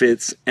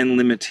benefits and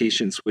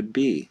limitations would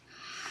be.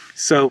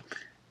 So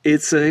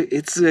it's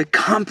a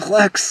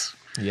complex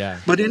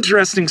but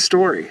interesting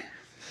story.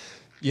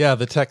 Yeah,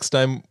 the text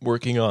I'm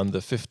working on, the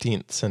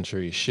 15th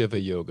century Shiva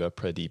Yoga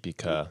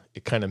Pradipika,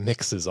 it kind of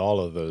mixes all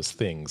of those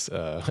things.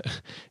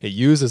 It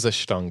uses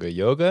Aṣṭāṅga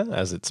yoga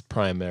as its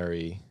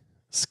primary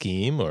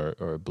scheme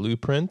or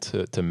blueprint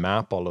to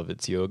map all of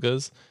its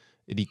yogas.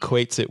 It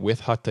equates it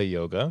with Hatha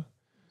yoga,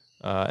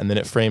 and then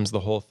it frames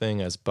the whole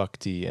thing as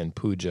bhakti and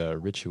puja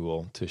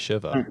ritual to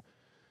Shiva.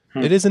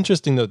 It is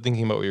interesting, though,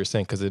 thinking about what you're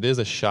saying, because it is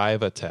a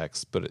Shaiva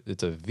text, but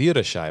it's a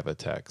Virashaiva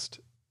text.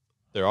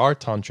 There are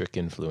tantric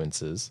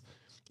influences,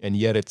 and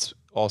yet it's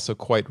also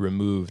quite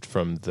removed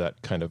from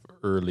that kind of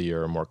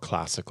earlier, more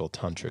classical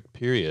tantric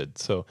period.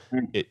 So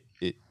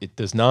it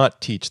does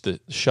not teach the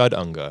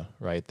Shadanga,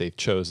 right? They've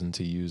chosen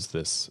to use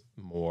this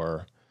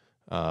more,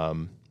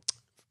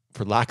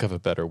 for lack of a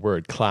better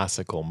word,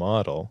 classical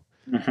model.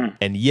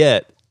 And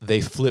yet they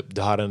flip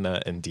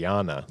dharana and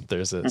dhyana.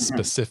 There's a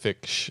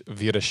specific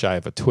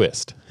Virashaiva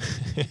twist.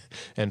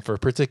 And for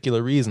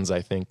particular reasons,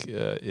 I think,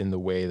 in the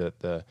way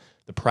that the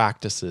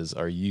practices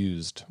are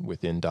used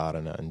within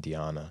dharana and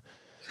dhyana.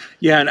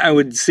 Yeah, and I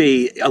would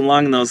say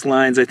along those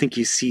lines, I think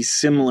you see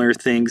similar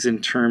things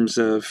in terms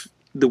of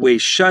the way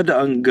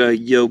Shadanga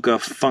yoga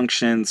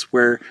functions,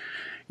 where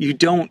you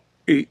don't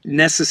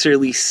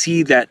necessarily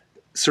see that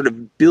sort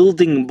of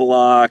building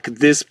block,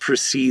 this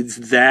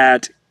precedes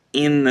that,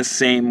 in the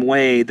same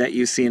way that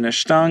you see in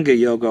Aṣṭāṅga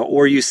yoga,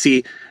 or you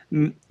see,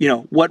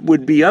 what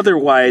would be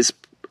otherwise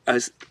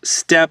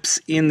steps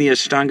in the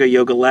Aṣṭāṅga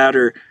yoga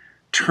ladder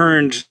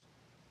turned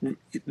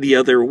the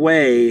other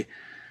way,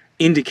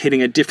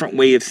 indicating a different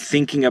way of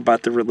thinking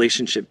about the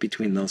relationship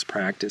between those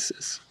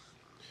practices.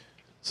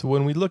 So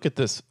when we look at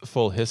this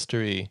full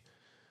history,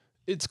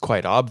 it's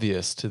quite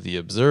obvious to the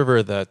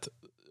observer that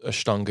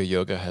Aṣṭāṅga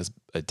yoga has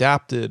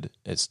adapted,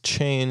 it's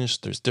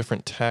changed. There's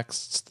different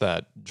texts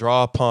that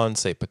draw upon,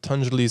 say,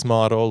 Patañjali's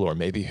model or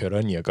maybe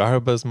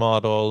Hiranyagarbha's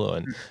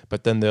model,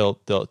 but then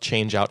they'll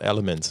change out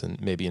elements, and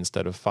maybe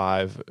instead of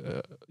 5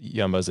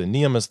 yamas and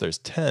niyamas, there's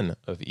 10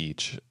 of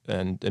each,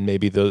 and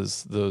maybe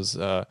those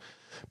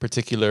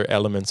particular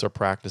elements or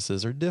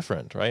practices are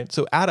different, right?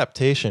 So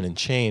adaptation and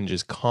change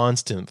is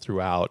constant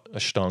throughout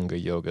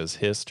Aṣṭāṅga yoga's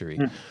history.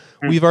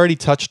 We've already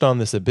touched on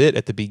this a bit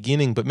at the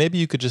beginning, but maybe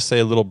you could just say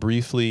a little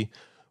briefly,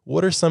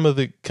 what are some of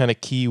the kind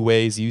of key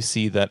ways you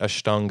see that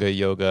Aṣṭāṅga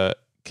yoga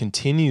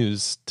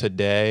continues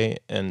today,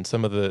 and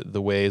some of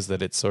the ways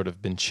that it's sort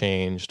of been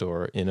changed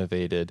or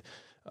innovated?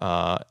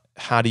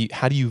 How do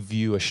you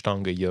view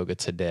Aṣṭāṅga yoga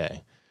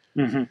today?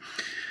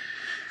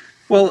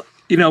 Well,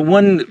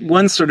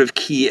 one sort of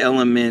key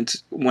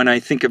element when I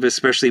think of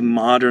especially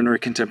modern or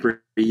contemporary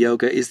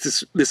yoga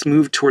is this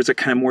move towards a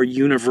kind of more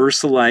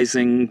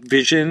universalizing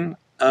vision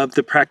of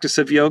the practice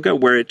of yoga,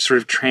 where it sort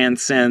of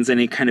transcends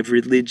any kind of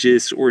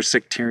religious or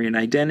sectarian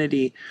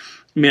identity.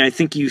 I mean, I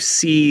think you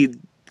see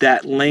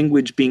that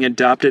language being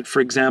adopted, for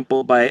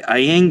example, by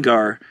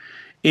Iyengar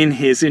in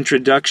his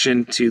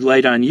introduction to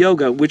Light on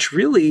Yoga, which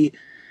really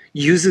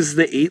uses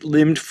the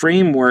eight-limbed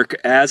framework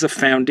as a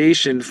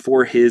foundation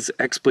for his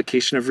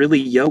explication of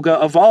really yoga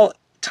of all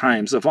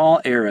times, of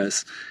all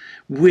eras,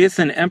 with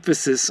an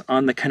emphasis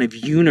on the kind of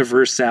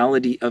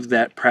universality of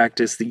that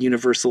practice, the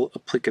universal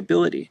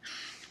applicability.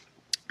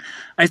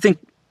 I think,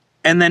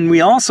 and then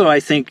we also, I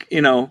think,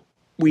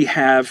 we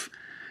have,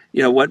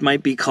 what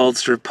might be called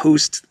sort of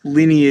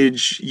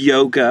post-lineage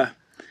yoga,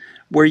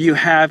 where you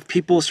have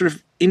people sort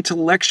of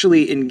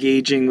intellectually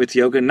engaging with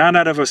yoga, not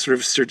out of a sort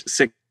of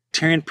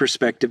sectarian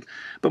perspective,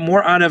 but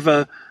more out of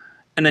an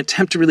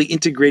attempt to really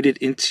integrate it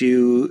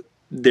into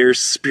their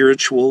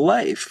spiritual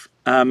life.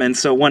 And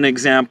so one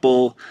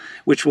example,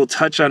 which we'll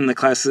touch on in the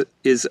class,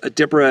 is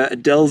Deborah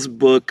Adele's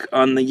book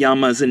on the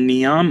yamas and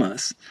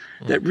niyamas,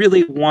 that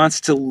really wants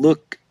to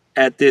look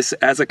at this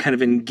as a kind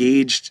of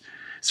engaged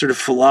sort of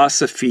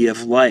philosophy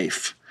of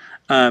life.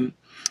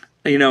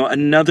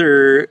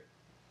 Another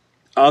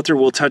author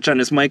we'll touch on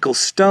is Michael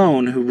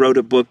Stone, who wrote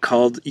a book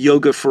called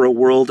Yoga for a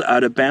World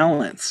Out of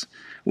Balance,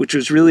 which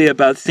was really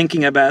about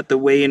thinking about the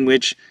way in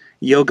which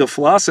yoga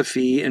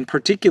philosophy, and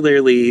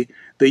particularly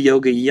the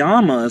yoga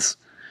yamas,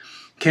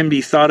 can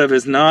be thought of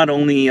as not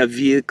only a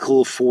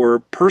vehicle for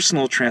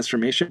personal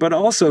transformation, but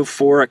also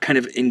for a kind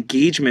of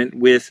engagement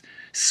with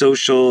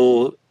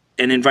social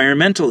and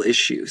environmental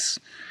issues.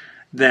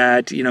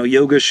 That,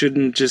 yoga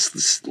shouldn't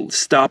just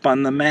stop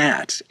on the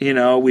mat.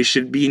 We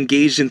should be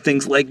engaged in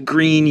things like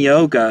green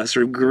yoga,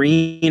 sort of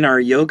green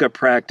our yoga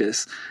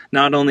practice,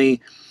 not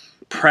only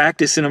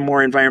practice in a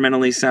more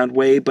environmentally sound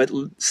way, but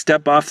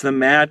step off the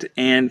mat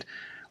and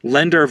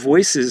lend our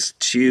voices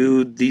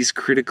to these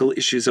critical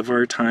issues of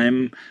our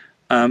time,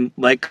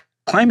 like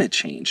climate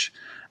change.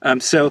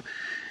 So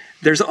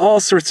there's all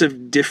sorts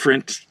of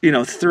different,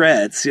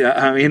 threads.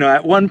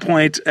 At one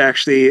point,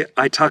 actually,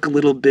 I talk a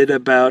little bit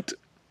about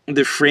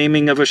the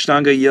framing of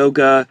Aṣṭāṅga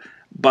yoga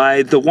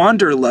by the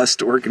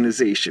Wanderlust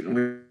organization,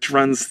 which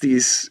runs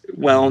these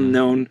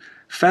well-known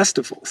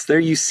festivals. There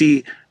you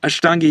see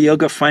Aṣṭāṅga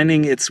yoga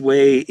finding its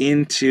way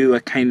into a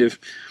kind of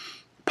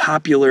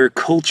popular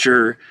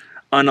culture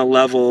on a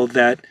level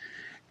that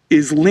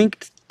is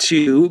linked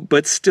to,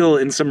 but still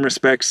in some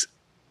respects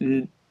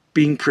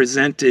being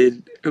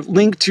presented,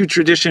 linked to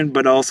tradition,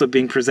 but also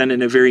being presented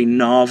in a very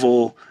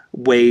novel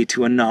way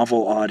to a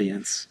novel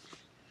audience.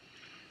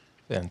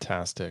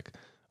 Fantastic.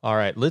 All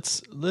right,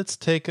 let's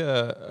take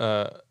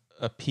a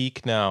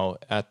peek now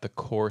at the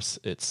course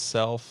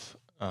itself.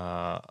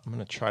 I'm going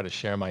to try to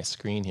share my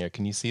screen here.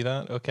 Can you see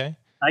that okay?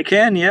 I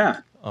can,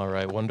 yeah. All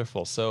right,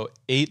 wonderful. So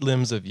 8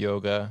 limbs of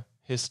yoga,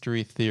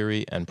 history,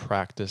 theory, and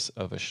practice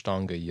of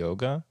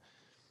Aṣṭāṅgayoga.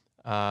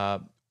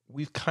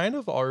 We've kind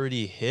of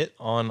already hit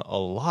on a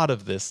lot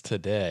of this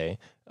today,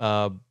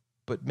 but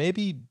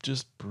maybe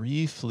just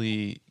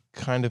briefly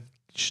kind of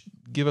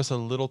give us a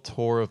little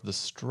tour of the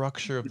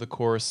structure of the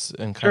course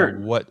and kind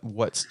of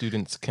what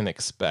students can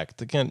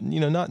expect. Again,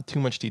 not too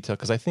much detail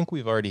because I think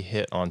we've already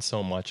hit on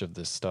so much of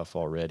this stuff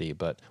already,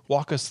 but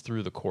walk us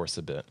through the course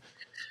a bit.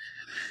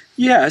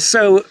 Yeah,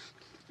 so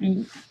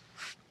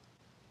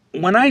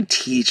when I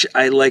teach,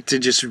 I like to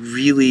just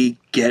really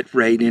get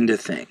right into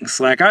things.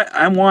 Like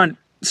I want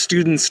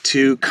students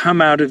to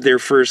come out of their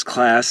first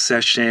class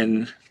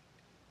session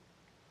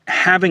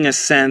having a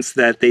sense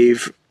that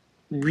they've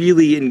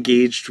really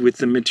engaged with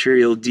the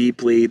material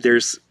deeply.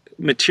 There's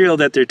material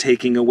that they're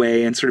taking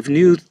away and sort of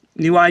new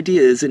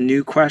ideas and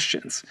new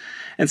questions.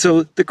 And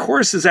so the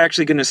course is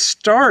actually going to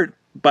start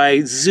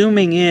by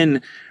zooming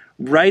in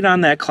right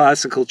on that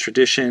classical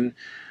tradition,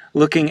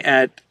 looking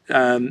at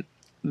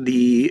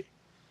the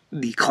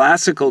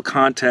classical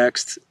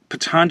context,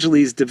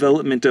 Patanjali's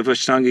development of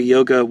Aṣṭāṅga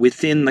yoga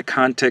within the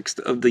context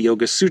of the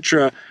Yoga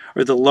Sutra,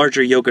 or the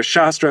larger Yoga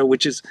Shastra,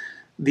 which is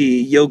the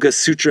Yoga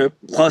Sutra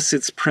plus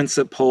its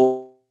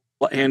principle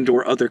and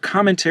or other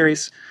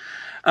commentaries,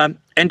 and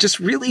just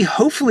really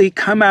hopefully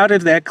come out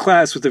of that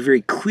class with a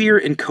very clear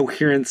and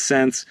coherent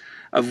sense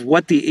of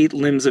what the 8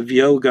 limbs of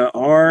yoga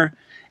are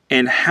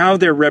and how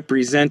they're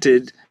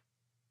represented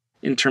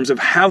in terms of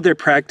how they're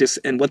practiced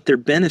and what their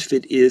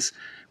benefit is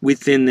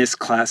within this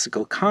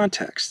classical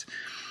context.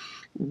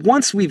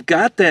 Once we've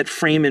got that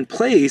frame in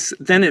place,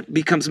 then it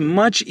becomes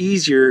much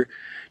easier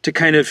to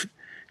kind of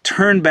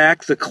turn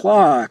back the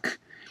clock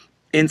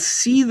and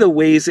see the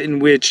ways in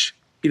which,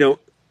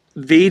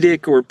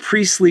 Vedic or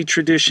priestly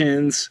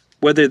traditions,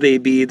 whether they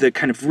be the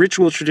kind of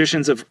ritual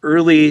traditions of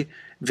early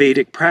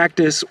Vedic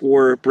practice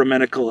or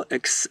Brahminical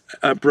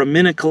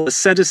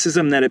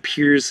asceticism that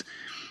appears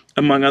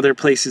among other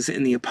places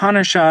in the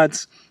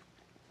Upanishads,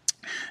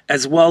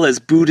 as well as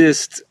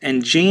Buddhist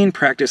and Jain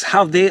practice,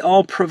 how they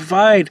all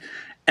provide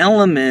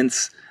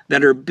elements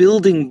that are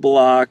building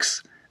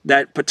blocks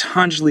that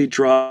Patanjali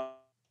draws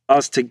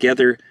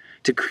together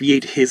to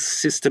create his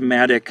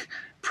systematic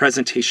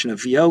presentation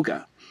of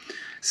yoga.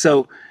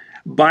 So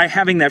by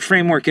having that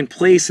framework in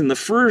place in the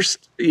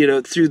first,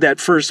 through that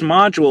first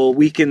module,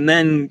 we can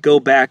then go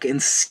back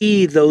and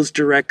see those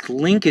direct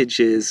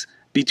linkages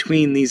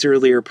between these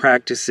earlier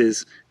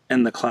practices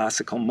and the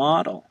classical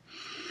model.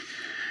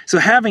 So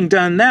having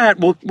done that,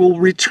 we'll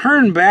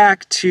return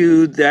back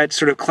to that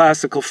sort of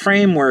classical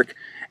framework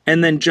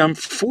and then jump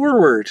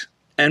forward,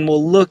 and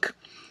we'll look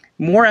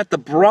more at the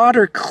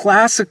broader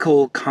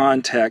classical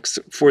context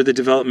for the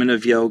development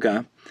of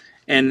yoga.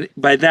 And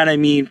by that I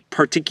mean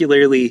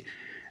particularly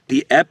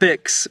the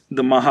epics,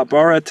 the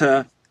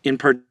Mahabharata in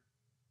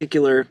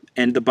particular,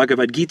 and the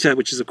Bhagavad Gita,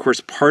 which is of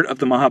course part of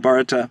the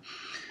Mahabharata,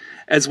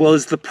 as well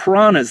as the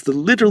Puranas,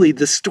 literally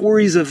the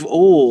stories of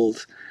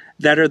old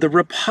that are the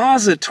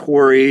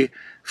repository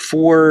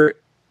for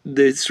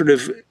the sort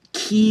of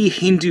key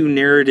Hindu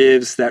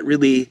narratives that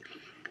really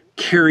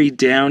carry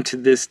down to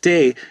this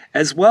day,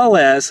 as well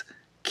as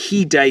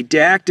key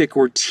didactic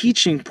or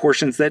teaching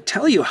portions that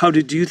tell you how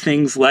to do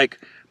things like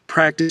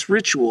practice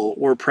ritual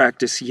or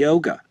practice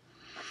yoga.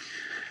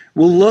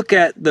 We'll look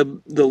at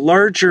the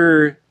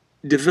larger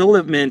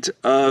development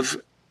of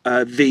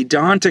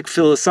Vedantic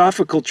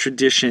philosophical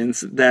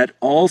traditions that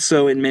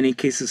also in many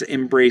cases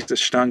embrace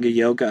Aṣṭāṅga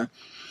yoga,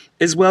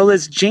 as well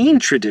as Jain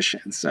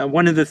traditions.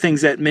 One of the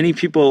things that many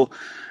people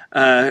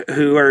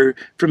who are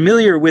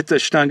familiar with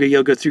Aṣṭāṅga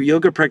yoga through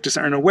yoga practice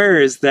aren't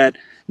aware is that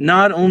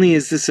not only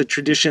is this a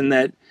tradition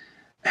that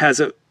has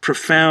a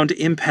profound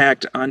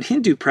impact on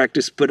Hindu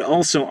practice, but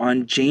also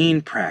on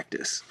Jain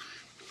practice.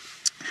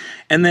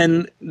 And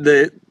then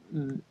a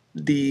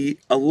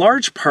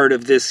large part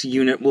of this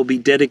unit will be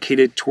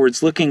dedicated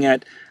towards looking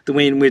at the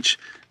way in which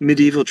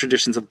medieval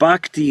traditions of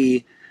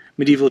bhakti,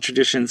 medieval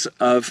traditions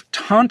of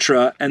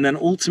tantra, and then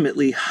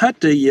ultimately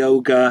hatha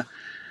yoga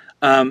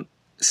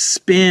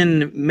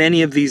spin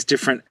many of these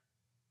different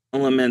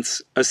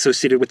elements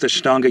associated with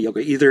Aṣṭāṅga yoga,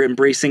 either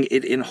embracing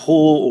it in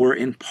whole or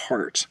in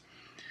part.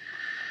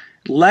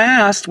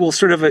 Last, we'll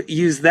sort of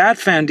use that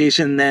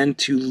foundation then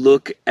to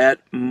look at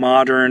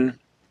modern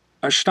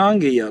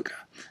Aṣṭāṅga yoga.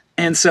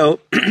 And so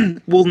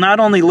we'll not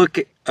only look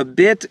a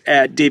bit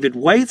at David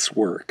White's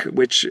work,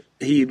 which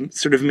he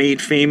sort of made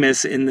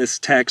famous in this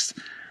text,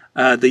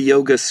 the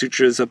Yoga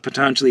Sutras of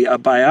Patañjali, a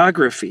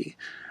biography,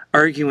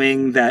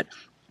 arguing that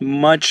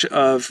much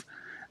of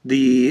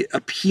the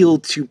appeal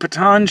to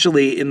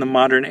Patañjali in the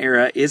modern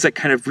era is a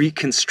kind of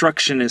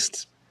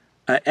reconstructionist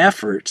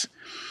effort.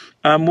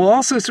 We'll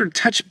also sort of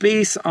touch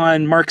base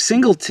on Mark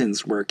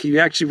Singleton's work. He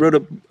actually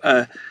wrote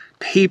a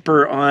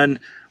paper on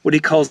what he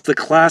calls the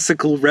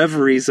classical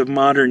reveries of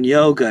modern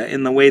yoga,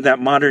 in the way that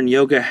modern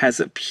yoga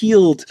has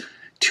appealed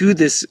to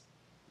this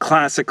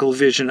classical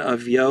vision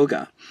of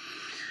yoga.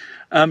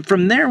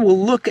 From there,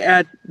 we'll look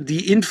at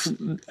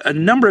a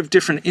number of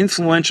different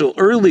influential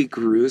early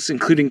gurus,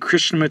 including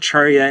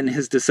Krishnamacharya and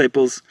his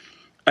disciples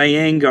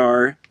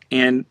Iyengar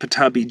and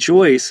Pattabhi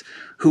Jois,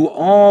 who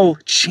all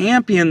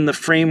champion the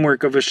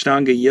framework of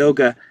Aṣṭāṅga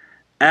yoga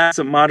as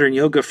a modern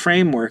yoga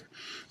framework,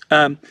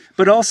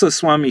 but also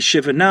Swami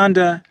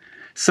Shivananda,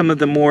 some of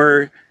the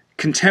more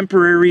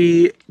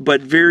contemporary but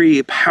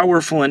very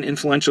powerful and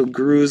influential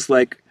gurus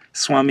like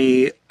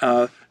Swami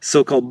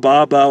so-called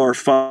Baba or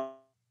Father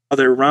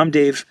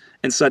Ramdev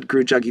and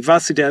Sadhguru Jaggi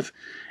Vasudev.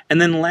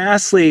 And then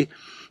lastly,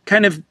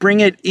 kind of bring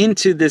it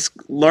into this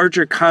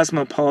larger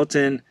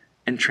cosmopolitan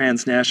and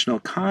transnational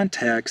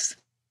context,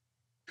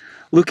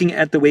 looking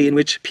at the way in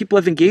which people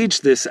have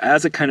engaged this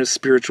as a kind of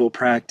spiritual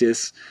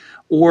practice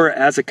or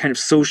as a kind of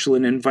social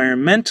and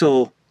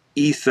environmental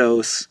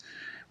ethos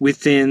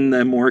within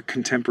the more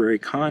contemporary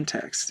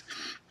context.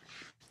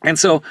 And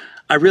so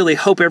I really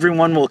hope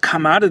everyone will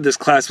come out of this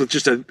class with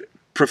just a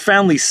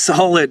profoundly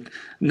solid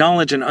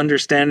knowledge and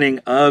understanding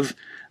of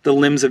the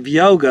limbs of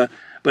yoga,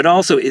 but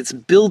also its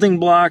building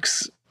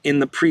blocks in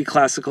the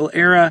pre-classical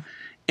era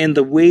and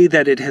the way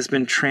that it has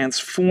been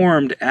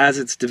transformed as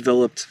it's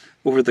developed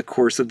over the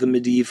course of the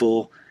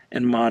medieval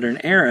and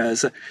modern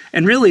eras.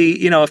 And really,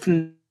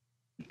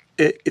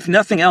 if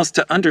nothing else,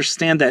 to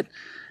understand that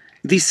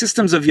these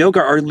systems of yoga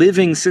are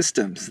living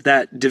systems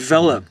that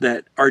develop,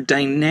 that are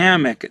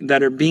dynamic,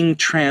 that are being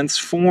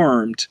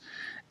transformed,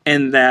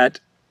 and that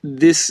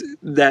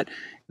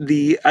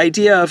the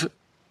idea of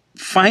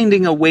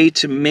finding a way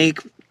to make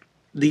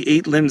the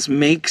 8 limbs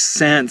make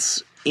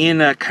sense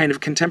in a kind of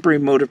contemporary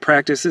mode of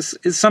practice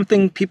is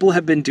something people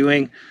have been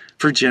doing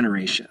for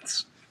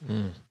generations.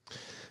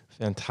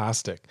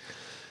 Fantastic.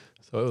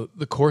 So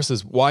the course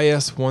is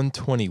YS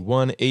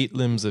 121, 8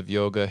 Limbs of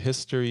Yoga,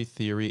 History,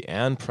 Theory,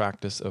 and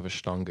Practice of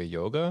Aṣṭāṅga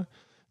Yoga.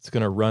 It's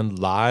going to run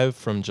live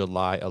from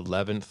July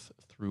 11th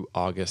through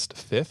August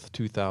 5th,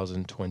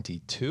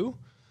 2022.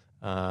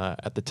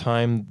 At the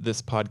time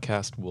this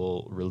podcast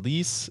will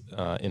release,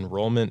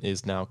 enrollment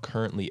is now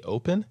currently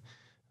open.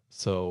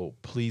 So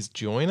please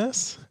join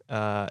us.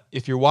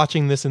 If you're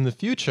watching this in the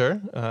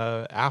future,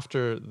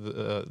 after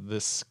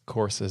this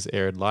course has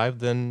aired live,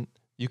 then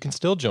you can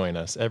still join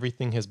us.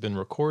 Everything has been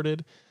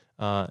recorded,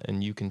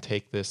 and you can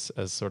take this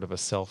as sort of a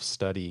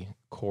self-study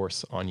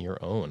course on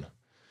your own.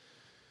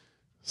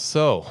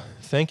 So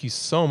thank you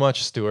so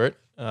much, Stuart.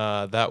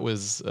 That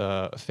was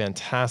a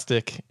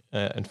fantastic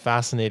and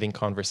fascinating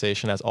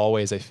conversation. As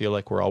always, I feel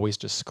like we're always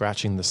just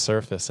scratching the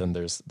surface, and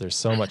there's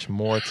so much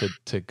more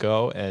to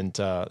go. And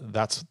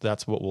that's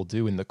what we'll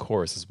do in the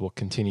course, is we'll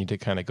continue to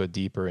kind of go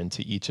deeper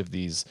into each of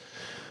these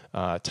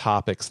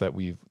topics that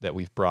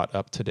we've brought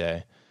up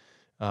today.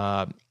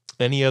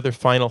 Any other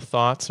final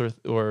thoughts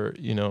or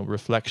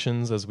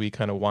reflections as we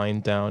kind of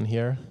wind down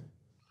here?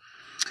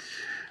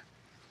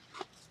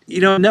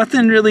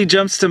 Nothing really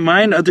jumps to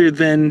mind other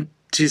than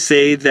to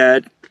say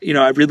that,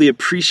 I really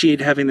appreciate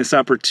having this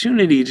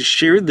opportunity to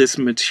share this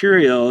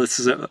material. This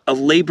is a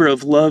labor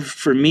of love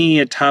for me,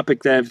 a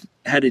topic that I've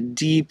had a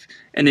deep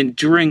and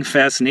enduring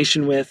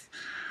fascination with.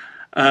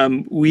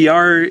 We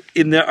are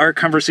in our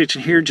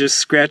conversation here just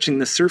scratching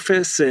the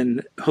surface,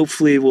 and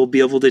hopefully we'll be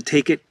able to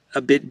take it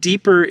a bit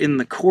deeper in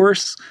the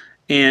course.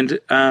 And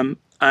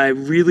I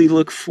really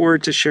look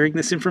forward to sharing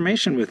this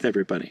information with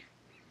everybody.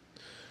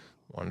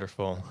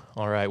 Wonderful.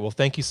 All right. Well,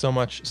 thank you so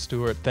much,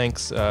 Stuart.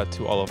 Thanks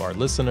to all of our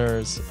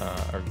listeners,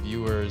 our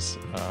viewers,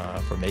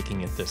 for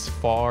making it this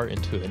far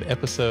into an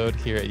episode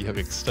here at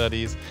Yogic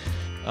Studies.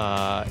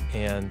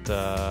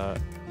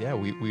 Yeah,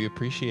 we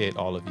appreciate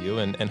all of you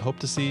and hope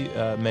to see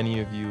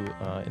many of you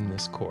in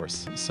this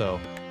course. So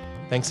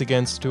thanks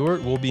again,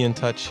 Stuart. We'll be in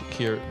touch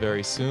here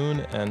very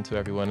soon. And to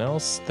everyone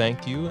else,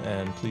 thank you,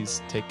 and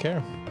please take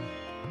care.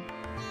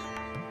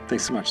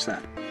 Thanks so much,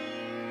 Seth.